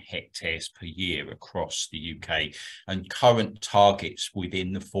 30,000 hectares per year across the UK, and current targets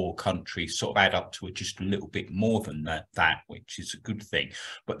within the 4 countries sort of add up to just a little bit more than that, which is a good thing.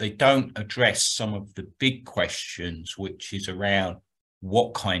 But they don't address some of the big questions, which is around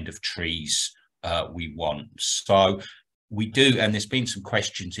what kind of trees we want. So we do, and there's been some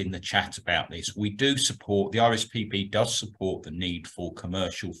questions in the chat about this, we do support, the RSPB does support the need for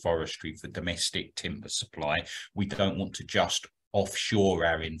commercial forestry for domestic timber supply. We don't want to just offshore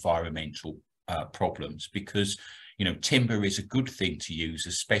our environmental problems, because, you know, timber is a good thing to use,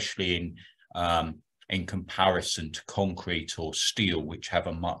 especially in comparison to concrete or steel, which have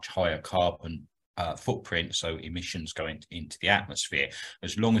a much higher carbon footprint, so emissions going into the atmosphere.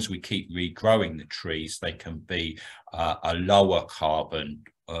 As long as we keep regrowing the trees, they can be a lower carbon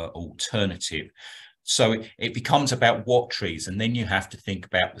alternative. So it becomes about what trees, and then you have to think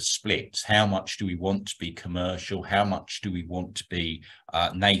about the splits. How much do we want to be commercial? How much do we want to be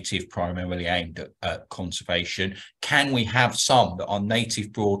native, primarily aimed at conservation? Can we have some that are native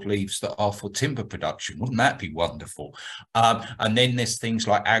broadleaves that are for timber production? Wouldn't that be wonderful? And then there's things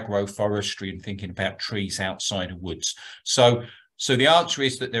like agroforestry and thinking about trees outside of woods. So the answer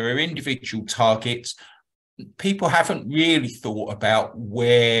is that there are individual targets. People haven't really thought about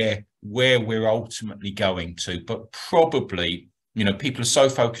where we're ultimately going to, but probably, you know, people are so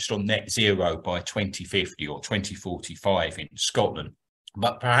focused on net zero by 2050 or 2045 in Scotland.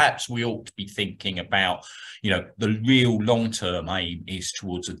 But perhaps we ought to be thinking about, the real long-term aim is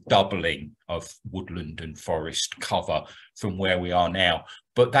towards a doubling of woodland and forest cover from where we are now.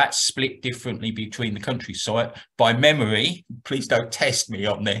 But that's split differently between the countries. So by memory, please don't test me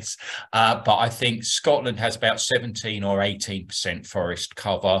on this, but I think Scotland has about 17 or 18% forest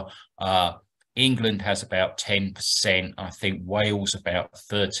cover. England has about 10%. I think Wales about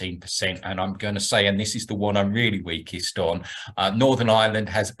 13%. And I'm going to say, and this is the one I'm really weakest on, Northern Ireland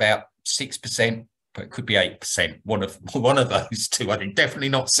has about 6%, but it could be 8%. One of those two, I think, definitely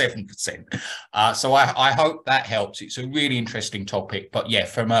not 7%. So I hope that helps. It's a really interesting topic. But yeah,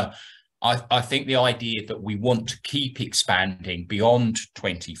 I think the idea that we want to keep expanding beyond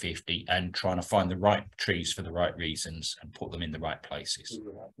 2050 and trying to find the right trees for the right reasons and put them in the right places.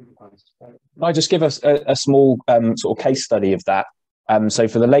 Can I just give us a small sort of case study of that? So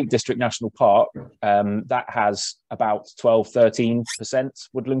for the Lake District National Park, that has about 12-13%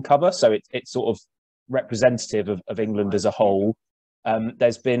 woodland cover. So it's sort of representative of England as a whole.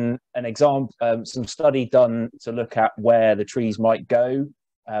 There's been an example, some study done to look at where the trees might go.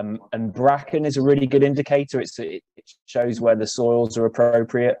 And bracken is a really good indicator. It shows where the soils are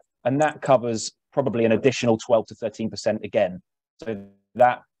appropriate, and that covers probably an additional 12-13% again. So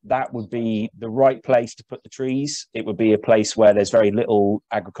that would be the right place to put the trees. It would be a place where there's very little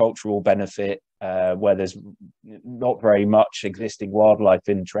agricultural benefit, where there's not very much existing wildlife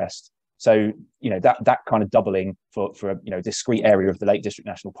interest. So that kind of doubling for a discrete area of the Lake District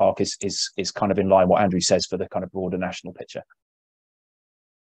National Park is kind of in line what Andrew says for the kind of broader national picture.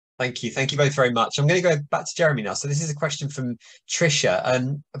 Thank you. Thank you both very much. I'm going to go back to Jeremy now. So this is a question from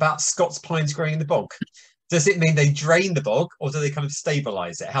Tricia about Scots pines growing in the bog. Does it mean they drain the bog, or do they kind of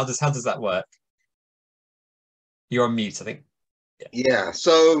stabilize it? How does that work? You're on mute, I think. Yeah.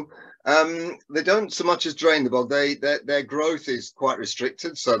 So they don't so much as drain the bog. Their growth is quite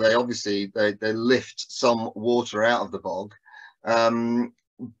restricted. So they obviously they lift some water out of the bog. But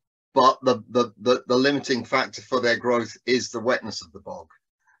the limiting factor for their growth is the wetness of the bog.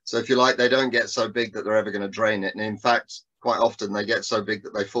 So if you like, they don't get so big that they're ever going to drain it. And in fact, quite often they get so big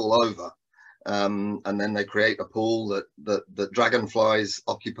that they fall over. And then they create a pool that dragonflies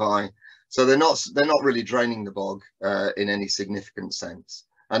occupy. So they're not really draining the bog in any significant sense.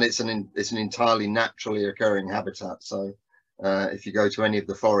 And it's an entirely naturally occurring habitat. So if you go to any of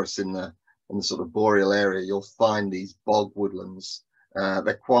the forests in the sort of boreal area, you'll find these bog woodlands.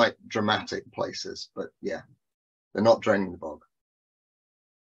 They're quite dramatic places, but yeah, they're not draining the bog.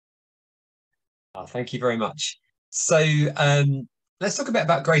 Oh, thank you very much. So let's talk a bit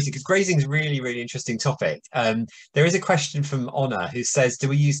about grazing, because grazing is a really, really interesting topic. There is a question from Honor who says, do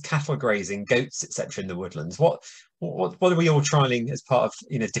we use cattle grazing, goats, etc. in the woodlands? What are we all trialing as part of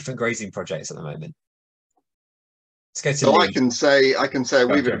different grazing projects at the moment? Let's go to so Lee. I can say a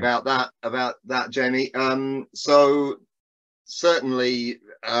wee bit about that, Jamie. So certainly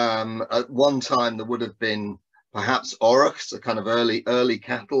at one time there would have been perhaps aurochs, a kind of early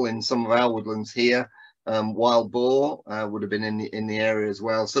cattle in some of our woodlands here. Wild boar would have been in the area as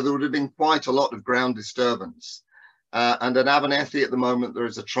well. So there would have been quite a lot of ground disturbance. And at Abernethy at the moment, there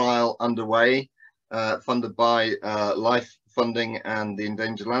is a trial underway funded by Life Funding and the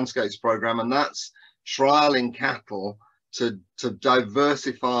Endangered Landscapes Programme. And that's trialing cattle to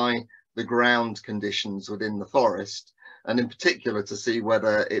diversify the ground conditions within the forest, and in particular to see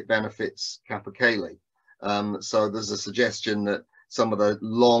whether it benefits capercaillie. So there's a suggestion that some of the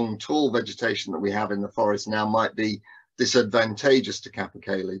long, tall vegetation that we have in the forest now might be disadvantageous to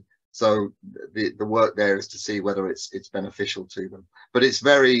capercaillie. So the work there is to see whether it's beneficial to them. But it's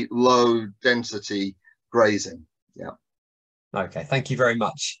very low density grazing. Yeah. Okay, thank you very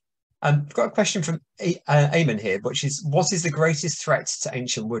much. I've got a question from Eamon here, which is, what is the greatest threat to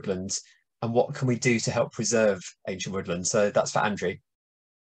ancient woodlands, and what can we do to help preserve ancient woodlands? So that's for Andrew.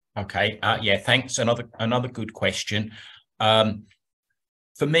 Okay. Yeah, thanks. Another good question.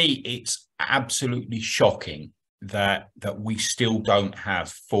 For me, it's absolutely shocking that we still don't have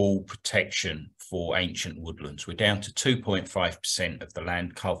full protection for ancient woodlands. We're down to 2.5% of the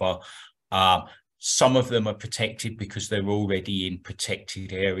land cover. Some of them are protected because they're already in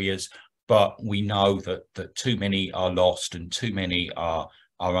protected areas, but we know that too many are lost and too many are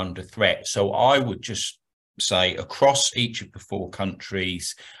under threat. So I would just say across each of the 4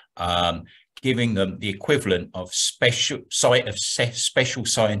 countries, giving them the equivalent of special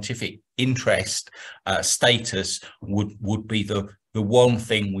scientific interest status would be the one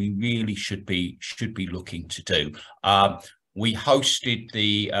thing we really should be looking to do. We hosted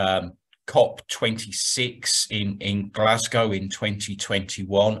the COP26 in Glasgow in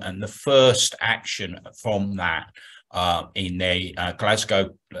 2021, and the first action from that in their Glasgow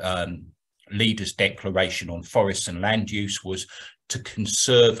Leaders' Declaration on Forests and Land Use was to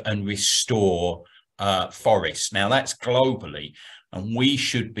conserve and restore forests. Now that's globally, and we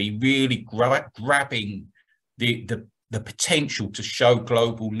should be really grabbing the potential to show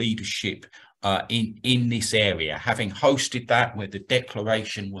global leadership in this area. Having hosted that where the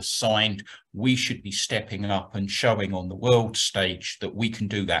declaration was signed, we should be stepping up and showing on the world stage that we can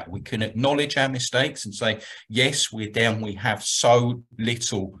do that. We can acknowledge our mistakes and say, yes, we're down, we have so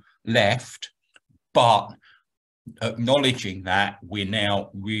little left, but acknowledging that we're now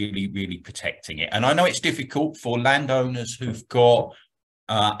really protecting it. And I know it's difficult for landowners who've got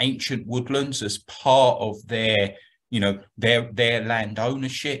ancient woodlands as part of their, their land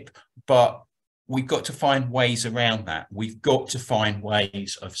ownership, but we've got to find ways around that. We've got to find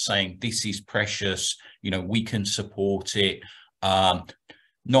ways of saying this is precious, we can support it,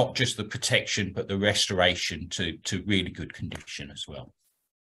 not just the protection, but the restoration to really good condition as well.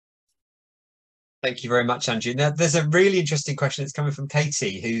 Thank you very much, Andrew. Now, there's a really interesting question that's coming from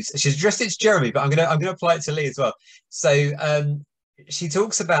Katie, she's addressed it to Jeremy, but I'm gonna apply it to Lee as well. So she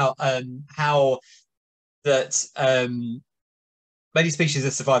talks about how that many species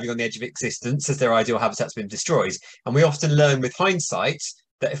are surviving on the edge of existence as their ideal habitat's been destroyed, and we often learn with hindsight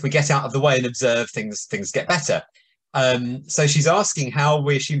that if we get out of the way and observe things get better. So she's asking how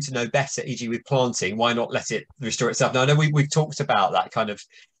we assume to know better, e.g. with planting, why not let it restore itself? Now, I know we've talked about that kind of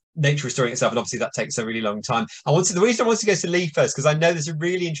nature restoring itself, and obviously that takes a really long time. The reason I wanted to go to Lee first, because I know there's a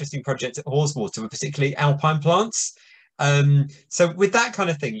really interesting project at Haweswater with particularly alpine plants. So with that kind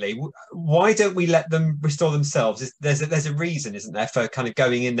of thing, Lee, why don't we let them restore themselves? There's a reason, isn't there, for kind of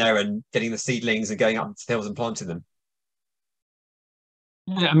going in there and getting the seedlings and going up into the hills and planting them?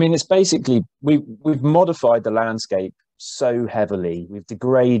 Yeah, I mean, it's basically we've modified the landscape so heavily, we've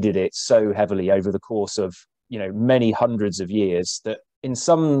degraded it so heavily over the course of many hundreds of years that in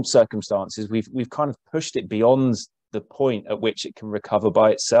some circumstances we've kind of pushed it beyond the point at which it can recover by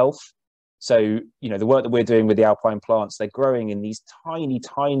itself. So the work that we're doing with the alpine plants, they're growing in these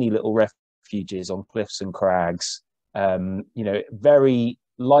tiny little refuges on cliffs and crags. Very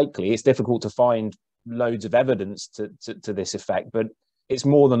likely, it's difficult to find loads of evidence to this effect, but it's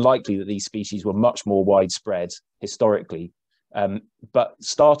more than likely that these species were much more widespread historically. But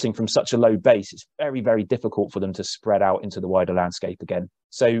starting from such a low base, it's very difficult for them to spread out into the wider landscape again.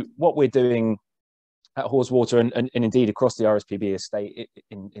 So what we're doing at Haweswater and indeed across the RSPB estate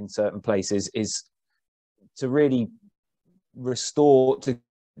in certain places is to really restore, to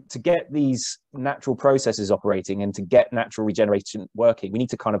get these natural processes operating and to get natural regeneration working. We need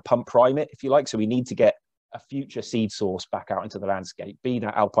to kind of pump prime it, if you like. So we need to get a future seed source back out into the landscape, be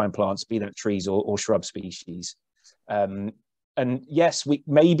that alpine plants, be that trees or shrub species. And yes,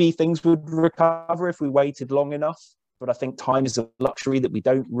 maybe things would recover if we waited long enough, but I think time is a luxury that we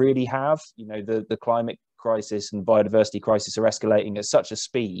don't really have. The climate crisis and biodiversity crisis are escalating at such a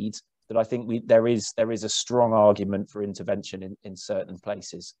speed that I think there is a strong argument for intervention in certain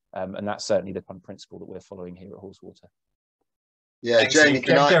places, and that's certainly the kind of principle that we're following here at Haweswater. Yeah, thanks, Jamie,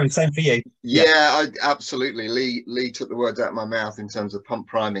 Jeremy, same for you. Yeah, absolutely. Lee took the words out of my mouth in terms of pump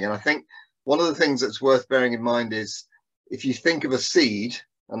priming, and I think one of the things that's worth bearing in mind is if you think of a seed,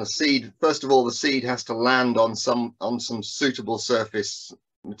 and a seed, first of all, the seed has to land on some suitable surface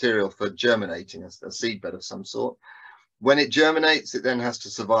material for germinating, a seed bed of some sort. When it germinates, it then has to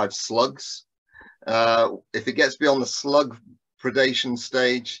survive slugs. If it gets beyond the slug predation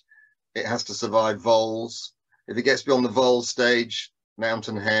stage, it has to survive voles. If it gets beyond the vole stage,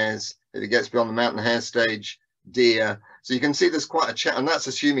 mountain hares. If it gets beyond the mountain hare stage, deer. So you can see there's quite a chat, and that's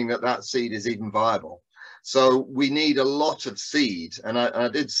assuming that seed is even viable. So we need a lot of seed. And I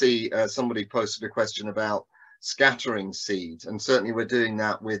did see somebody posted a question about scattering seed, and certainly we're doing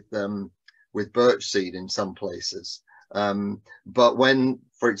that with birch seed in some places. But when,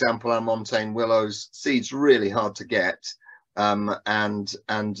 for example, our montane willows, seed's really hard to get, and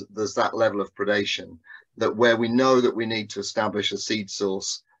there's that level of predation that where we know that we need to establish a seed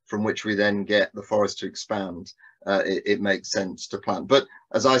source from which we then get the forest to expand, it makes sense to plant. But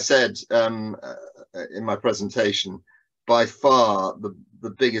as I said in my presentation, by far the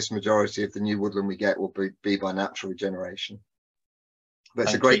biggest majority of the new woodland we get will be by natural regeneration. But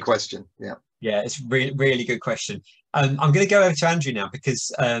it's a great question. Yeah, it's really good question. I'm going to go over to Andrew now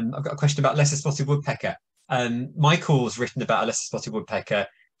because I've got a question about lesser spotted woodpecker. Michael's written about a lesser spotted woodpecker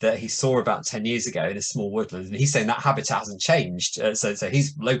that he saw about 10 years ago in a small woodland, and he's saying that habitat hasn't changed. So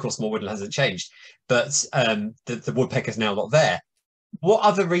his local small woodland hasn't changed, but the woodpecker's now not there. What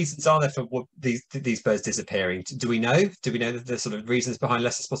other reasons are there for these birds disappearing? Do we know? Do we know the sort of reasons behind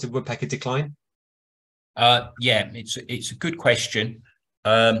lesser spotted woodpecker decline? Yeah, it's a good question.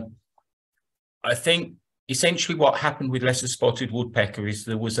 I think essentially what happened with lesser spotted woodpecker is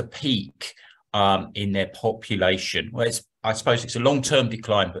there was a peak in their population. Well, I suppose it's a long-term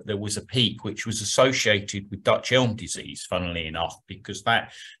decline, but there was a peak which was associated with Dutch elm disease, funnily enough, because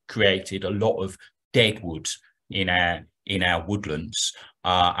that created a lot of deadwood in our woodlands,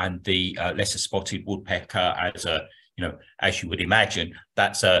 and the lesser spotted woodpecker, as you would imagine,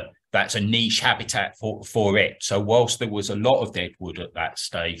 that's a niche habitat for it. So whilst there was a lot of deadwood at that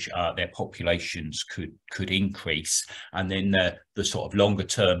stage, their populations could increase, and then the sort of longer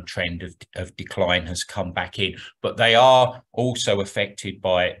term trend of decline has come back in. But they are also affected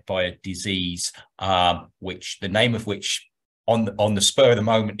by a disease, which the name of which on the spur of the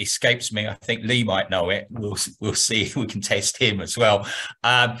moment escapes me. I think Lee might know it. We'll see if we can test him as well.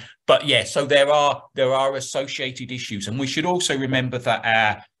 But yeah, so there are associated issues, and we should also remember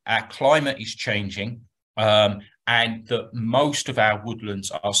that our climate is changing, and that most of our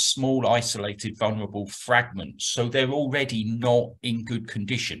woodlands are small, isolated, vulnerable fragments. So they're already not in good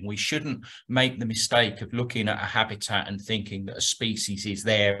condition. We shouldn't make the mistake of looking at a habitat and thinking that a species is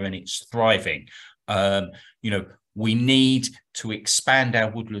there and it's thriving. We need to expand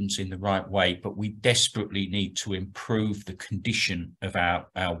our woodlands in the right way, but we desperately need to improve the condition of our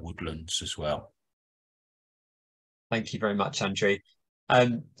woodlands as well. Thank you very much, Andrew.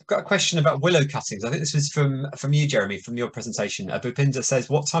 I've got a question about willow cuttings. I think this was from you, Jeremy, from your presentation. Bhupinder says,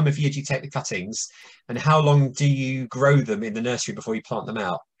 what time of year do you take the cuttings, and how long do you grow them in the nursery before you plant them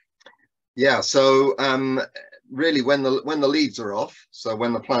out? Yeah, so really when the leaves are off, so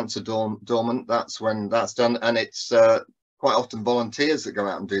when the plants are dormant, that's when that's done, and it's quite often volunteers that go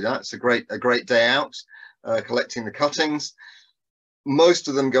out and do that. It's a great day out, collecting the cuttings. Most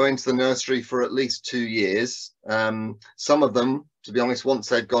of them go into the nursery for at least 2 years. Some of them, to be honest, once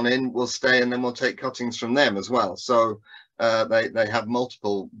they've gone in, will stay, and then we'll take cuttings from them as well. So they have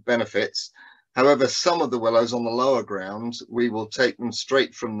multiple benefits. However, some of the willows on the lower ground, we will take them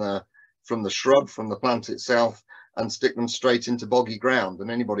straight from the shrub, from the plant itself, and stick them straight into boggy ground. And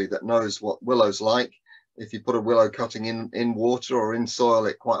anybody that knows what willow's like, if you put a willow cutting in water or in soil,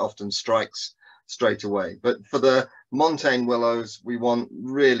 it quite often strikes straight away. But for the montane willows, we want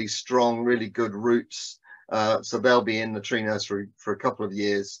really strong, really good roots. So they'll be in the tree nursery for a couple of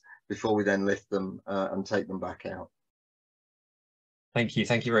years before we then lift them and take them back out. Thank you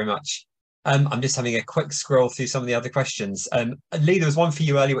very much. I'm just having a quick scroll through some of the other questions. Lee, there was one for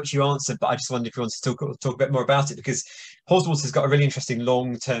you earlier which you answered, but I just wondered if you wanted to talk a bit more about it, because Haweswater's got a really interesting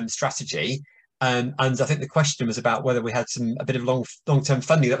long-term strategy, and I think the question was about whether we had a bit of long-term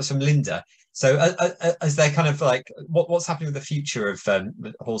funding. That was from Linda. So as they're kind of like, what's happening with the future of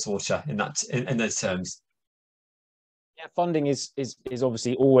Haweswater in those terms? Yeah, funding is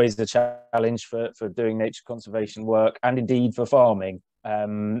obviously always the challenge for doing nature conservation work, and indeed for farming.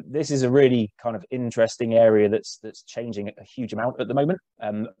 This is a really kind of interesting area that's changing a huge amount at the moment.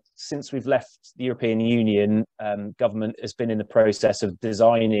 Since we've left the European Union, government has been in the process of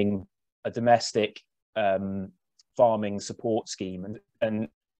designing a domestic farming support scheme, and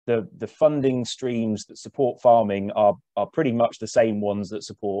the funding streams that support farming are pretty much the same ones that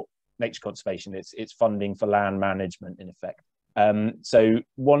support nature conservation. It's funding for land management in effect. So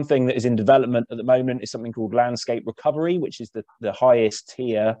one thing that is in development at the moment is something called landscape recovery, which is the highest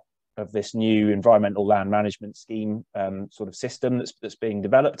tier of this new environmental land management scheme sort of system that's being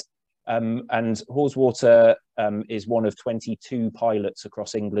developed. And Haweswater is one of 22 pilots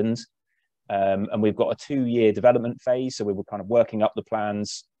across England. And we've got a 2-year development phase. So we were kind of working up the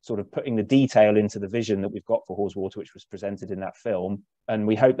plans, sort of putting the detail into the vision that we've got for Haweswater, which was presented in that film. And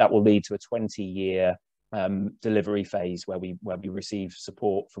we hope that will lead to a 20-year delivery phase where we receive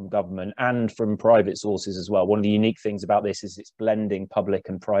support from government and from private sources as well. One of the unique things about this is it's blending public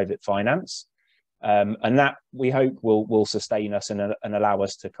and private finance. And that we hope will sustain us and allow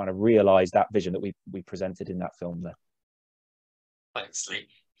us to kind of realise that vision that we presented in that film there. Thanks, Lee.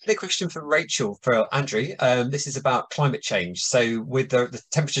 A question for Rachel, for Andrew. This is about climate change. So with the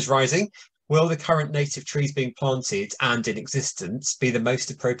temperatures rising, will the current native trees being planted and in existence be the most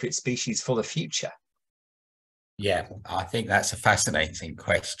appropriate species for the future? Yeah, I think that's a fascinating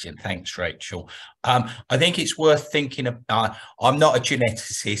question. Thanks, Rachel. I think it's worth thinking about, I'm not a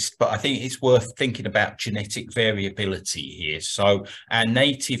geneticist, but I think it's worth thinking about genetic variability here. So our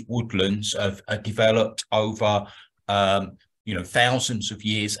native woodlands have developed over thousands of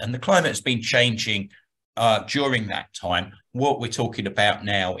years, and the climate has been changing during that time. What we're talking about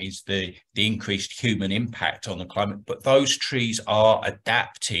now is the increased human impact on the climate, but those trees are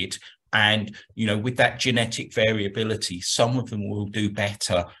adapted And, you know, with that genetic variability, some of them will do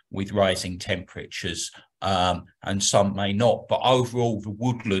better with rising temperatures, and some may not. But overall, the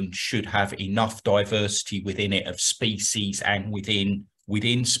woodland should have enough diversity within it of species and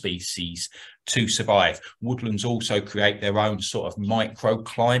within species to survive. Woodlands also create their own sort of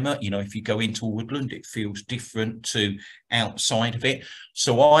microclimate. You know, if you go into a woodland, it feels different to outside of it.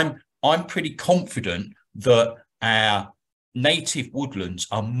 So I'm pretty confident that our native woodlands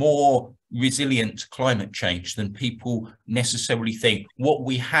are more resilient to climate change than people necessarily think. What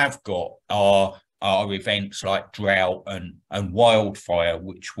we have got are events like drought and wildfire,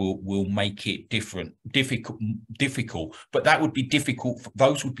 which will make it difficult. But that would be difficult.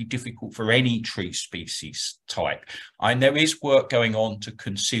 Those would be difficult for any tree species type. And there is work going on to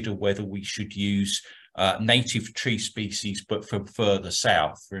consider whether we should use native tree species, but from further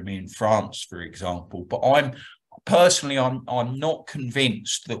south, from in France, for example. But I'm not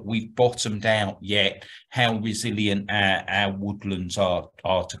convinced that we've bottomed out yet how resilient our woodlands are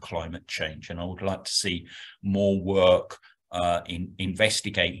to climate change, and I would like to see more work in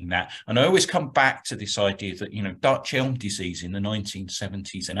investigating that. And I always come back to this idea that, you know, Dutch elm disease in the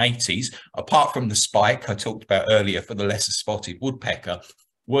 1970s and 80s, apart from the spike I talked about earlier for the lesser spotted woodpecker,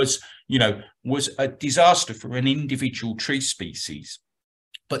 was a disaster for an individual tree species.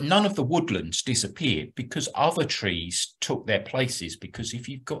 But none of the woodlands disappeared because other trees took their places, because if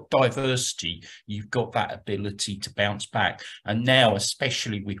you've got diversity, you've got that ability to bounce back. And now,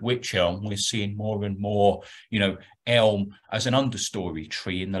 especially with wych elm, we're seeing more and more, you know, elm as an understory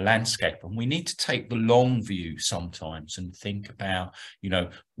tree in the landscape. And we need to take the long view sometimes and think about, you know,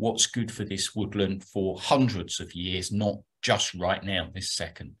 what's good for this woodland for hundreds of years, not just right now, this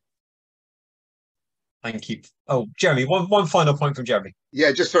second. Thank you. Oh, Jeremy, one final point from Jeremy.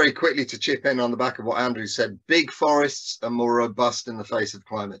 Yeah, just very quickly to chip in on the back of what Andrew said. Big forests are more robust in the face of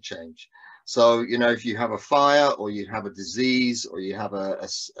climate change. So, you know, if you have a fire or you have a disease or you have a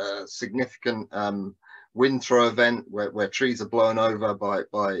significant wind throw event where trees are blown over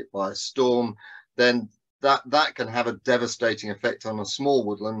by a storm, then that can have a devastating effect on a small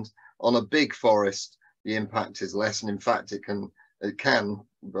woodland. On a big forest, the impact is less, and in fact it can,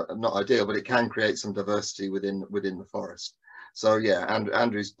 but not ideal, but it can create some diversity within the forest. So yeah, and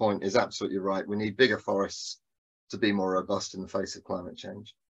Andrew's point is absolutely right. We need bigger forests to be more robust in the face of climate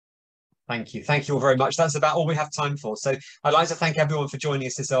change. Thank you. Thank you all very much. That's about all we have time for. So I'd like to thank everyone for joining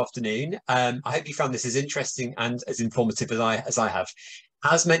us this afternoon. I hope you found this as interesting and as informative as I have.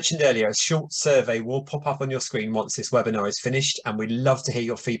 As mentioned earlier, a short survey will pop up on your screen once this webinar is finished, and we'd love to hear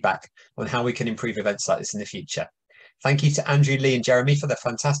your feedback on how we can improve events like this in the future. Thank you to Andrew, Lee and Jeremy for their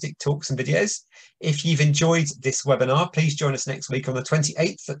fantastic talks and videos. If you've enjoyed this webinar, please join us next week on the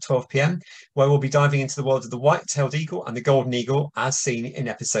 28th at 12 p.m, where we'll be diving into the world of the white-tailed eagle and the golden eagle as seen in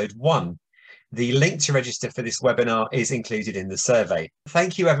episode 1. The link to register for this webinar is included in the survey.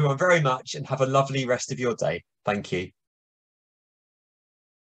 Thank you everyone very much, and have a lovely rest of your day. Thank you.